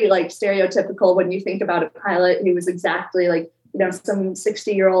very stereotypical when you think about a pilot who was exactly some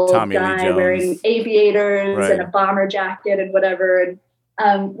 60-year-old guy wearing aviators and a bomber jacket and whatever.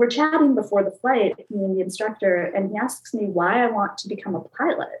 And we're chatting before the flight, me and the instructor, and he asks me why I want to become a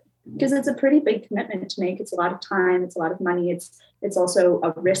pilot. Because it's a pretty big commitment to make. It's a lot of time. It's a lot of money. It's also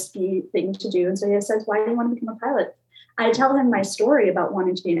a risky thing to do. And so he says, why do you want to become a pilot? I tell him my story about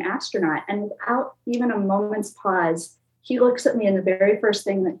wanting to be an astronaut. And without even a moment's pause, he looks at me and the very first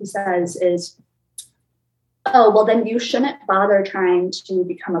thing that he says is, oh, well, then you shouldn't bother trying to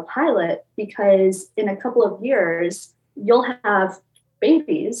become a pilot because in a couple of years, you'll have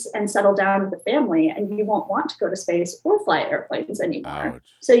babies and settle down with a family and you won't want to go to space or fly airplanes anymore. Ouch.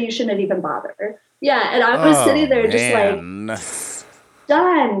 So you shouldn't even bother. Yeah. And I was sitting there just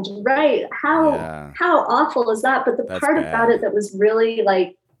stunned, right? How awful is that? But the part about it that was really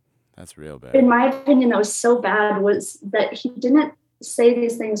that's real bad. In my opinion, that was so bad was that he didn't say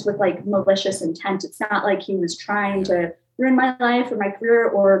these things with malicious intent. It's not like he was trying to ruin my life or my career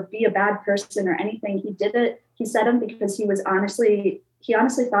or be a bad person or anything. He did it. He said them because he honestly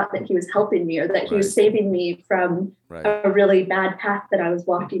thought that he was helping me or that he was saving me from a really bad path that I was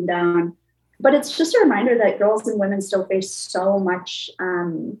walking down. But it's just a reminder that girls and women still face so much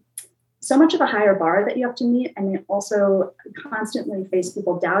of a higher bar that you have to meet. And they also constantly face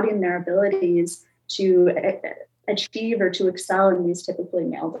people doubting their abilities to achieve or to excel in these typically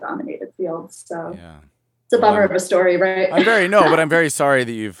male-dominated fields. So it's a bummer of a story, right? But I'm very sorry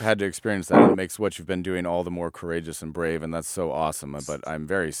that you've had to experience that. It makes what you've been doing all the more courageous and brave, and that's so awesome. But I'm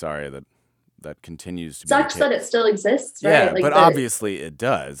very sorry that continues to be sucks that it still exists, right? Yeah, but obviously it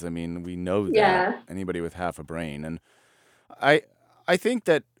does. I mean, we know that. Anybody with half a brain. And I think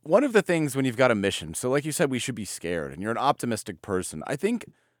that one of the things when you've got a mission, so like you said, we should be scared, and you're an optimistic person. I think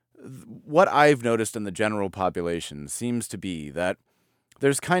what I've noticed in the general population seems to be that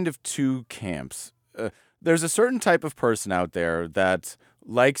there's kind of 2 camps. There's a certain type of person out there that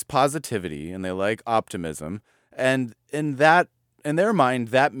likes positivity and they like optimism. And in their mind,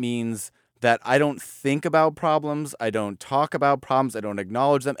 that means that I don't think about problems. I don't talk about problems. I don't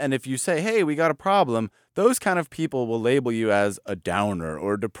acknowledge them. And if you say, hey, we got a problem, those kind of people will label you as a downer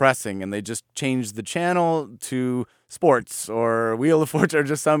or depressing. And they just change the channel to sports or Wheel of Fortune or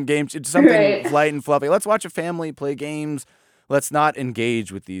just some game, something light and fluffy. Let's watch a family play games. Let's not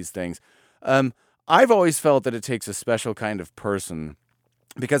engage with these things. I've always felt that it takes a special kind of person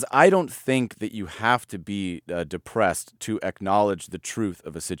because I don't think that you have to be depressed to acknowledge the truth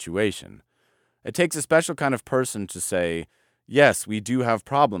of a situation. It takes a special kind of person to say, yes, we do have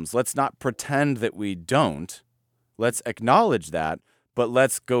problems. Let's not pretend that we don't. Let's acknowledge that, but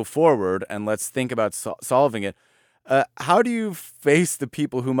let's go forward and let's think about solving it. How do you face the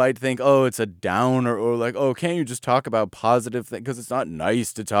people who might think, oh, it's a downer, or like, oh, can't you just talk about positive things? Because it's not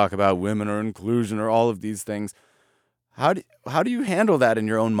nice to talk about women or inclusion or all of these things. How do you handle that in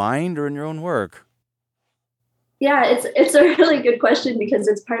your own mind or in your own work? Yeah, it's a really good question, because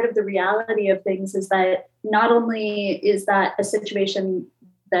it's part of the reality of things, is that not only is that a situation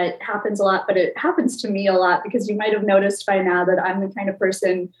that happens a lot, but it happens to me a lot, because you might have noticed by now that I'm the kind of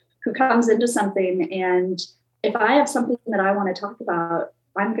person who comes into something, and if I have something that I want to talk about,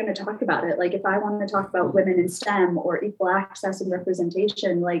 I'm going to talk about it. Like if I want to talk about women in STEM or equal access and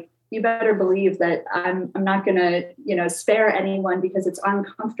representation, like you better believe that I'm not going to, spare anyone because it's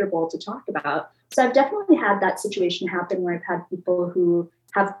uncomfortable to talk about. So I've definitely had that situation happen where I've had people who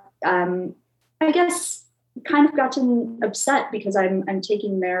have, I guess, kind of gotten upset because I'm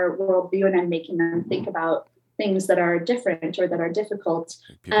taking their worldview and I'm making them think about things that are different or that are difficult.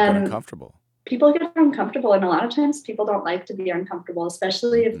 People get uncomfortable. People get uncomfortable, and a lot of times people don't like to be uncomfortable,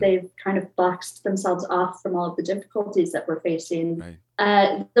 especially if they've kind of boxed themselves off from all of the difficulties that we're facing.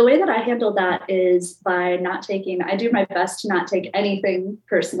 Right. The way that I handle that is by I do my best to not take anything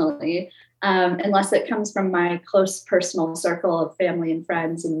personally, unless it comes from my close personal circle of family and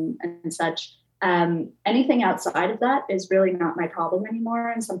friends and such. Anything outside of that is really not my problem anymore,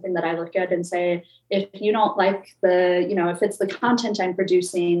 and something that I look at and say, if you don't like if it's the content I'm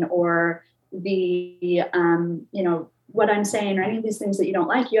producing or the what I'm saying or any of these things that you don't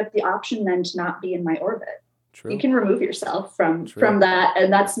like, you have the option then to not be in my orbit. True. You can remove yourself from that,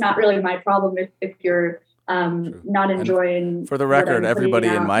 and that's not really my problem if you're not enjoying. And for the record, everybody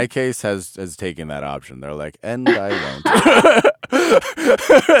in my case has taken that option. They're like, and I won't.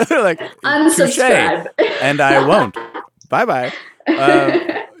 They're like, unsubscribe, and I won't. Bye.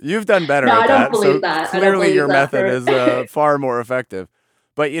 You've done better at that. I don't believe that. Clearly your method is far more effective.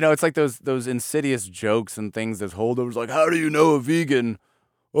 But, it's like those insidious jokes and things, those holdovers, like, how do you know a vegan?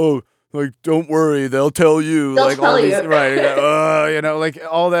 Oh, like, don't worry, they'll tell you. They'll like tell all you. These, right, like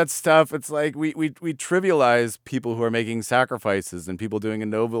all that stuff. It's like we trivialize people who are making sacrifices and people doing a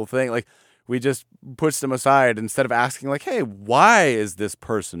noble thing. Like, we just push them aside instead of asking, like, hey, why is this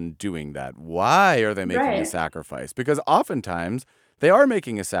person doing that? Why are they making a sacrifice? Because oftentimes they are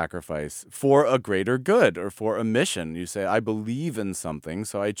making a sacrifice for a greater good or for a mission. You say, I believe in something,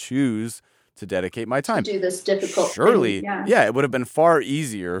 so I choose to dedicate my time. To do this difficult Surely, thing. Yeah, it would have been far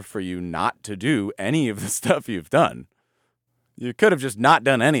easier for you not to do any of the stuff you've done. You could have just not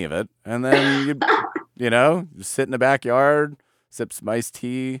done any of it, and then just sit in the backyard, sip some iced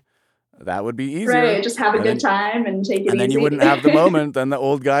tea. That would be easier. Right, just have a good time and take it easy. And then you wouldn't have the moment. Then the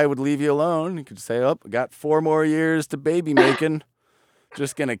old guy would leave you alone. You could say, oh, I got 4 more years to baby making.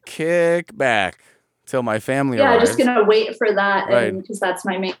 Just going to kick back till my family arrives. Just going to wait for that, because that's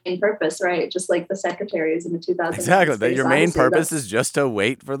my main purpose, right? Just like the secretaries in the 2000s. Exactly. That your main purpose is just to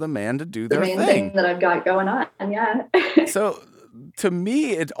wait for the man to do their thing. The main thing that I've got going on, yeah. So to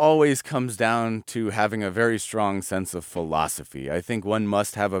me, it always comes down to having a very strong sense of philosophy. I think one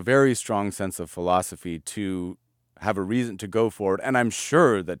must have a very strong sense of philosophy to have a reason to go forward. And I'm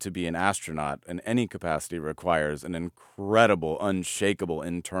sure that to be an astronaut in any capacity requires an incredible, unshakable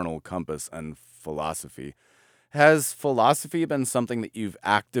internal compass and philosophy. Has philosophy been something that you've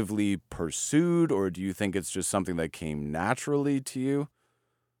actively pursued, or do you think it's just something that came naturally to you?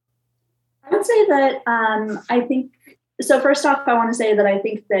 I would say that I think, so first off, I want to say that I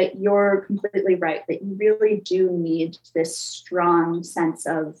think that you're completely right, that you really do need this strong sense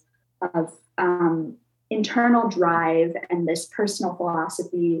of internal drive and this personal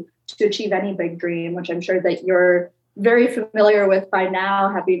philosophy to achieve any big dream, which I'm sure that you're very familiar with by now,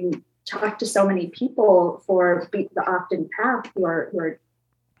 having talked to so many people for the Often Path who are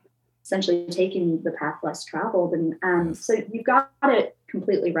essentially taking the path less traveled. And so you've got it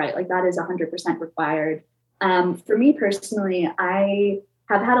completely right. Like that is 100% required. For me personally, I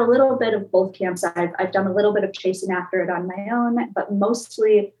have had a little bit of both camps. I've done a little bit of chasing after it on my own, but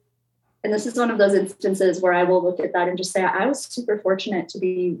mostly, and this is one of those instances where I will look at that and just say, I was super fortunate to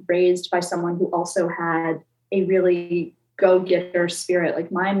be raised by someone who also had a really go-getter spirit.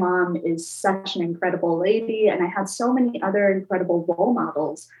 Like my mom is such an incredible lady, and I had so many other incredible role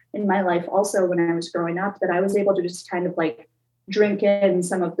models in my life also when I was growing up, that I was able to just kind of like drink in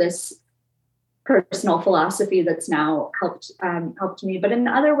some of this personal philosophy that's now helped me. But in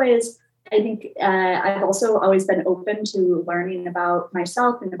other ways, I think I've also always been open to learning about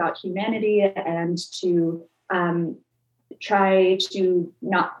myself and about humanity, and to try to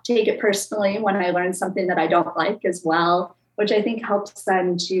not take it personally when I learn something that I don't like as well, which I think helps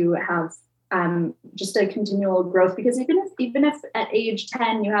them to have just a continual growth, because even if at age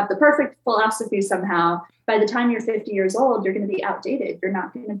 10 you have the perfect philosophy somehow, by the time you're 50 years old, you're going to be outdated. You're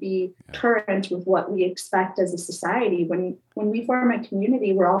not going to be current with what we expect as a society. When we form a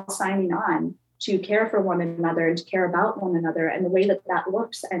community, we're all signing on to care for one another and to care about one another. And the way that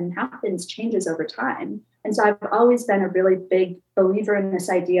looks and happens changes over time. And so I've always been a really big believer in this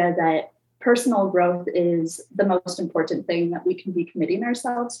idea that personal growth is the most important thing that we can be committing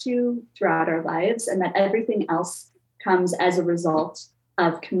ourselves to throughout our lives, and that everything else comes as a result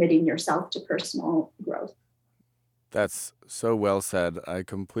of committing yourself to personal growth. That's so well said. I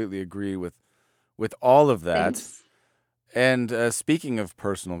completely agree with all of that. Thanks. And speaking of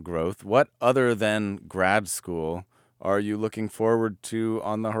personal growth, what other than grad school are you looking forward to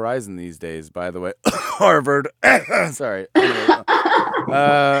on the horizon these days? By the way, Harvard. Sorry.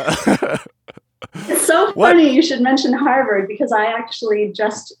 It's so funny you should mention Harvard, because I actually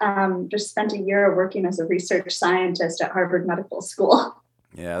just spent a year working as a research scientist at Harvard Medical School.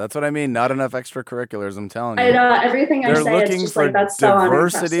 Yeah, that's what I mean. Not enough extracurriculars, I'm telling you. I know everything I say. It's just like, that's so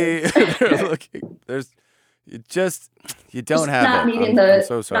diversity. They're looking. You don't have not it. meeting I'm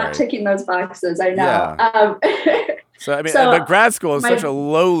so sorry. Not ticking those boxes. I know. Yeah. So I mean, but grad school is such a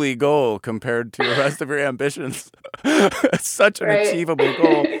lowly goal compared to the rest of your ambitions. It's such an achievable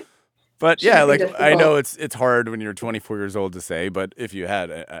goal. But yeah, like difficult. I know it's hard when you're 24 years old to say, but if you had,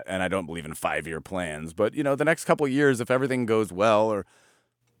 and I don't believe in 5-year plans, but the next couple of years, if everything goes well, or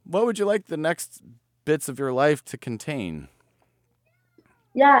what would you like the next bits of your life to contain?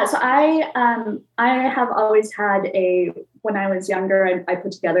 Yeah, so I have always had when I was younger, I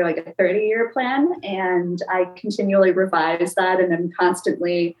put together like a 30-year plan, and I continually revise that, and I'm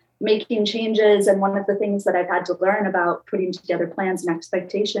constantly making changes. And one of the things that I've had to learn about putting together plans and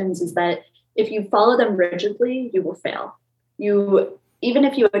expectations is that if you follow them rigidly, you will fail. Even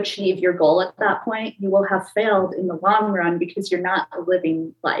if you achieve your goal at that point, you will have failed in the long run because you're not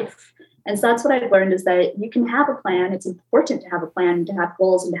living life. And so that's what I've learned, is that you can have a plan. It's important to have a plan, to have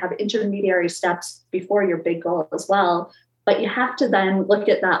goals, and to have intermediary steps before your big goal as well. But you have to then look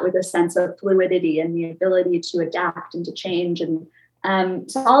at that with a sense of fluidity and the ability to adapt and to change. And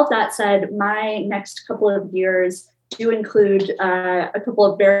so all of that said, my next couple of years do include a couple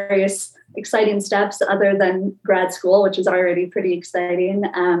of various exciting steps other than grad school, which is already pretty exciting.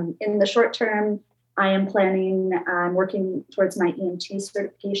 In the short term, I am working towards my EMT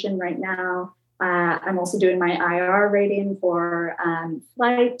certification right now. I'm also doing my IR rating for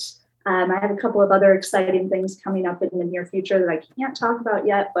flight. I have a couple of other exciting things coming up in the near future that I can't talk about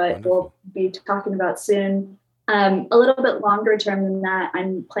yet, but we'll be talking about soon. A little bit longer term than that,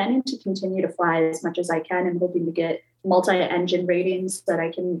 I'm planning to continue to fly as much as I can. I'm hoping to get multi-engine ratings so that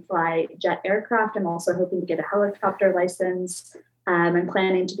I can fly jet aircraft. I'm also hoping to get a helicopter license. I'm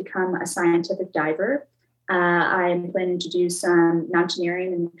planning to become a scientific diver. I'm planning to do some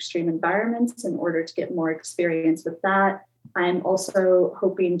mountaineering in extreme environments in order to get more experience with that. I'm also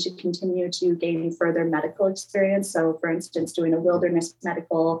hoping to continue to gain further medical experience. So, for instance, doing a wilderness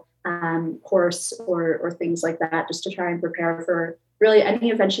medical course or things like that, just to try and prepare for really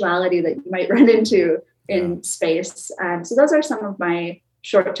any eventuality that you might run into in space. So those are some of my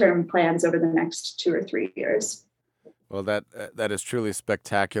short-term plans over the next 2 or 3 years. Well, that is truly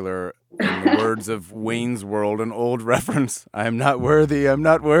spectacular. In the words of Wayne's World, an old reference, I'm not worthy, I'm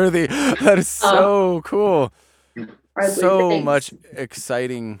not worthy. That is so cool. So much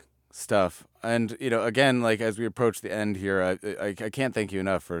exciting stuff. And, again, like as we approach the end here, I can't thank you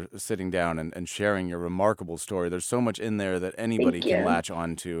enough for sitting down and sharing your remarkable story. There's so much in there that anybody can latch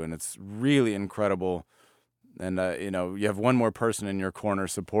onto, and it's really incredible. And, you have one more person in your corner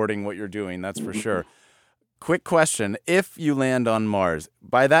supporting what you're doing, that's for sure. Quick question. If you land on Mars,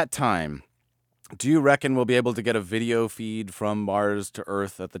 by that time, do you reckon we'll be able to get a video feed from Mars to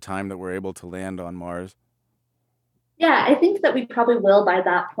Earth at the time that we're able to land on Mars? Yeah, I think that we probably will by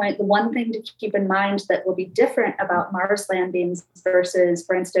that point. The one thing to keep in mind that will be different about Mars landings versus,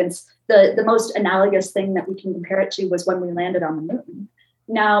 for instance, the most analogous thing that we can compare it to was when we landed on the moon.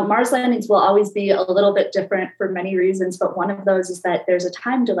 Now, Mars landings will always be a little bit different for many reasons, but one of those is that there's a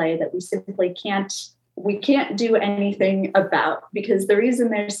time delay that we simply can't do anything about, because the reason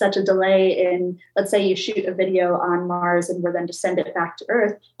there's such a delay in, let's say you shoot a video on Mars and we're then to send it back to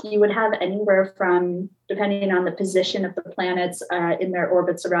Earth, you would have anywhere from, depending on the position of the planets in their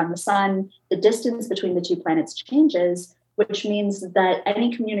orbits around the sun, the distance between the two planets changes, which means that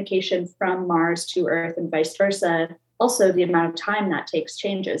any communication from Mars to Earth and vice versa, also the amount of time that takes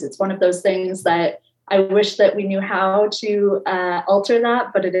changes. It's one of those things that I wish that we knew how to alter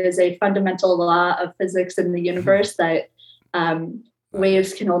that, but it is a fundamental law of physics in the universe that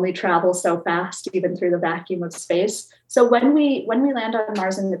waves can only travel so fast, even through the vacuum of space. So when we land on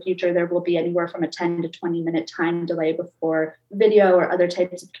Mars in the future, there will be anywhere from a 10 to 20-minute time delay before video or other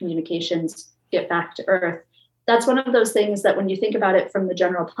types of communications get back to Earth. That's one of those things that when you think about it from the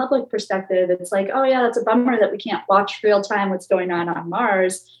general public perspective, it's like, oh yeah, that's a bummer that we can't watch real time what's going on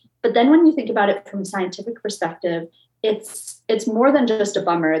Mars. But then when you think about it from a scientific perspective, it's more than just a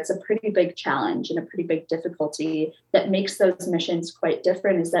bummer. It's a pretty big challenge and a pretty big difficulty that makes those missions quite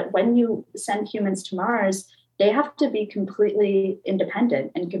different, is that when you send humans to Mars, they have to be completely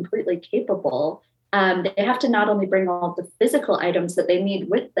independent and completely capable. They have to not only bring all the physical items that they need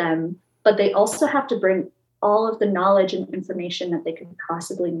with them, but they also have to bring all of the knowledge and information that they could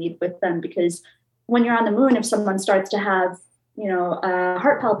possibly need with them. Because when you're on the moon, if someone starts to have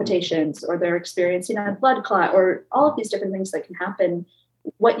heart palpitations, or they're experiencing a blood clot, or all of these different things that can happen,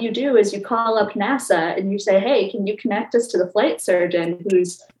 what you do is you call up NASA and you say, hey, can you connect us to the flight surgeon,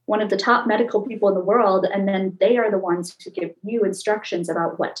 who's one of the top medical people in the world? And then they are the ones who give you instructions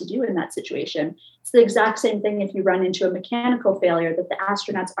about what to do in that situation. It's the exact same thing if you run into a mechanical failure that the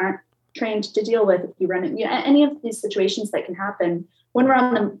astronauts aren't trained to deal with. If you run into any of these situations that can happen when we're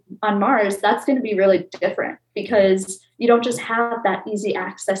on Mars, that's going to be really different, because you don't just have that easy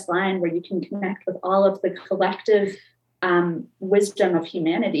access line where you can connect with all of the collective wisdom of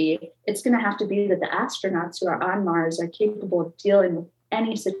humanity. It's going to have to be that the astronauts who are on Mars are capable of dealing with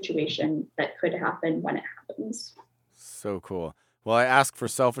any situation that could happen when it happens. So cool. Well, I ask for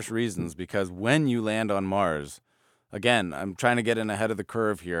selfish reasons, because when you land on Mars, again, I'm trying to get in ahead of the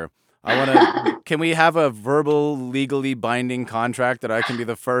curve here. I want to. Can we have a verbal, legally binding contract that I can be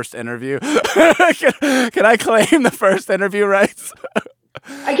the first interview? Can I claim the first interview rights?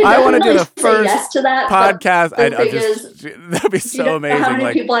 I want to do the first yes to that, podcast. That'd be so amazing. How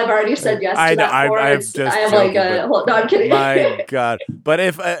many people I've already said yes to that for? No, I'm kidding. My God! But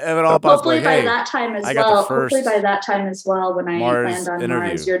if at all possible, hopefully by that time as well, when I land on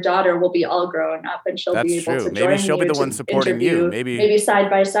Mars, your daughter will be all grown up and she'll be able to join me. Maybe she'll be the one supporting you. Maybe side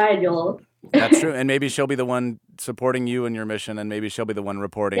by side you'll. That's true, and maybe she'll be the one supporting you in your mission, and maybe she'll be the one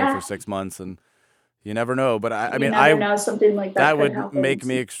reporting for 6 months and. You never know, but I mean, I know something like that would happen. make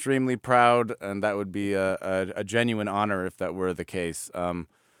me extremely proud, and that would be a genuine honor if that were the case.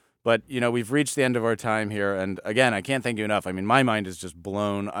 But we've reached the end of our time here, and again, I can't thank you enough. I mean, my mind is just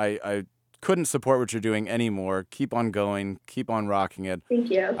blown. I couldn't support what you're doing anymore. Keep on going. Keep on rocking it.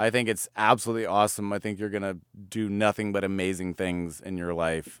 Thank you. I think it's absolutely awesome. I think you're going to do nothing but amazing things in your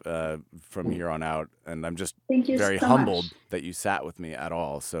life from here on out. And I'm just very humbled that you sat with me at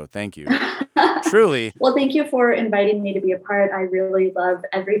all. So thank you. Truly. Well, thank you for inviting me to be a part. I really love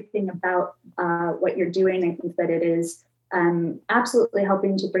everything about what you're doing. I think that it is absolutely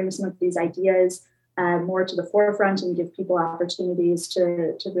helping to bring some of these ideas more to the forefront and give people opportunities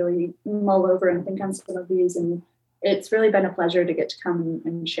to really mull over and think on some of these. And it's really been a pleasure to get to come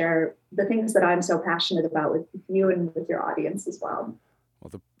and share the things that I'm so passionate about with you and with your audience as well.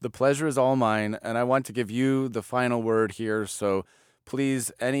 Well, the pleasure is all mine. And I want to give you the final word here. So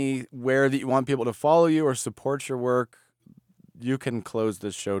please, anywhere that you want people to follow you or support your work, you can close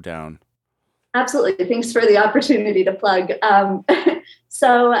this show down. Absolutely. Thanks for the opportunity to plug.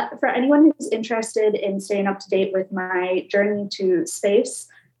 So for anyone who's interested in staying up to date with my journey to space,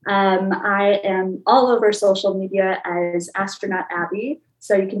 I am all over social media as Astronaut Abby.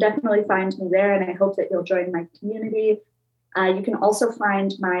 So you can definitely find me there, and I hope that you'll join my community. You can also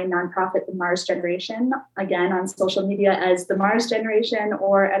find my nonprofit, The Mars Generation, again on social media as The Mars Generation,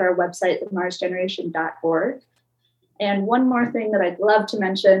 or at our website, themarsgeneration.org. And one more thing that I'd love to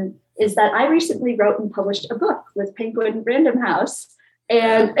mention is that I recently wrote and published a book with Penguin Random House,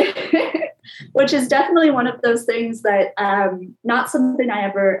 and which is definitely one of those things that not something I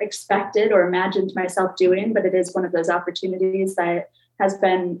ever expected or imagined myself doing, but it is one of those opportunities that has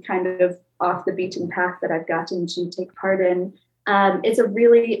been kind of off the beaten path that I've gotten to take part in. It's a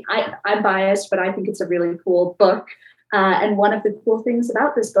really, I'm biased, but I think it's a really cool book. And one of the cool things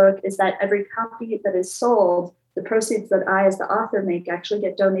about this book is that every copy that is sold, the proceeds that I, as the author, make actually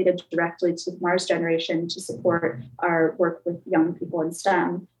get donated directly to Mars Generation to support our work with young people in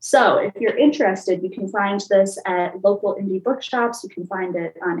STEM. So if you're interested, you can find this at local indie bookshops. You can find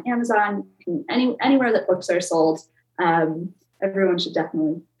it on Amazon, anywhere that books are sold. Everyone should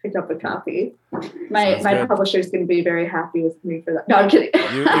definitely pick up a copy. My publisher is going to be very happy with me for that. No, I'm kidding.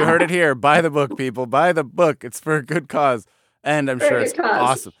 You heard it here. Buy the book, people. Buy the book. It's for a good cause. And I'm sure it's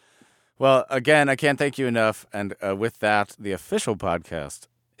awesome. Well, again, I can't thank you enough. And with that, the official podcast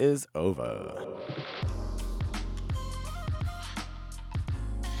is over.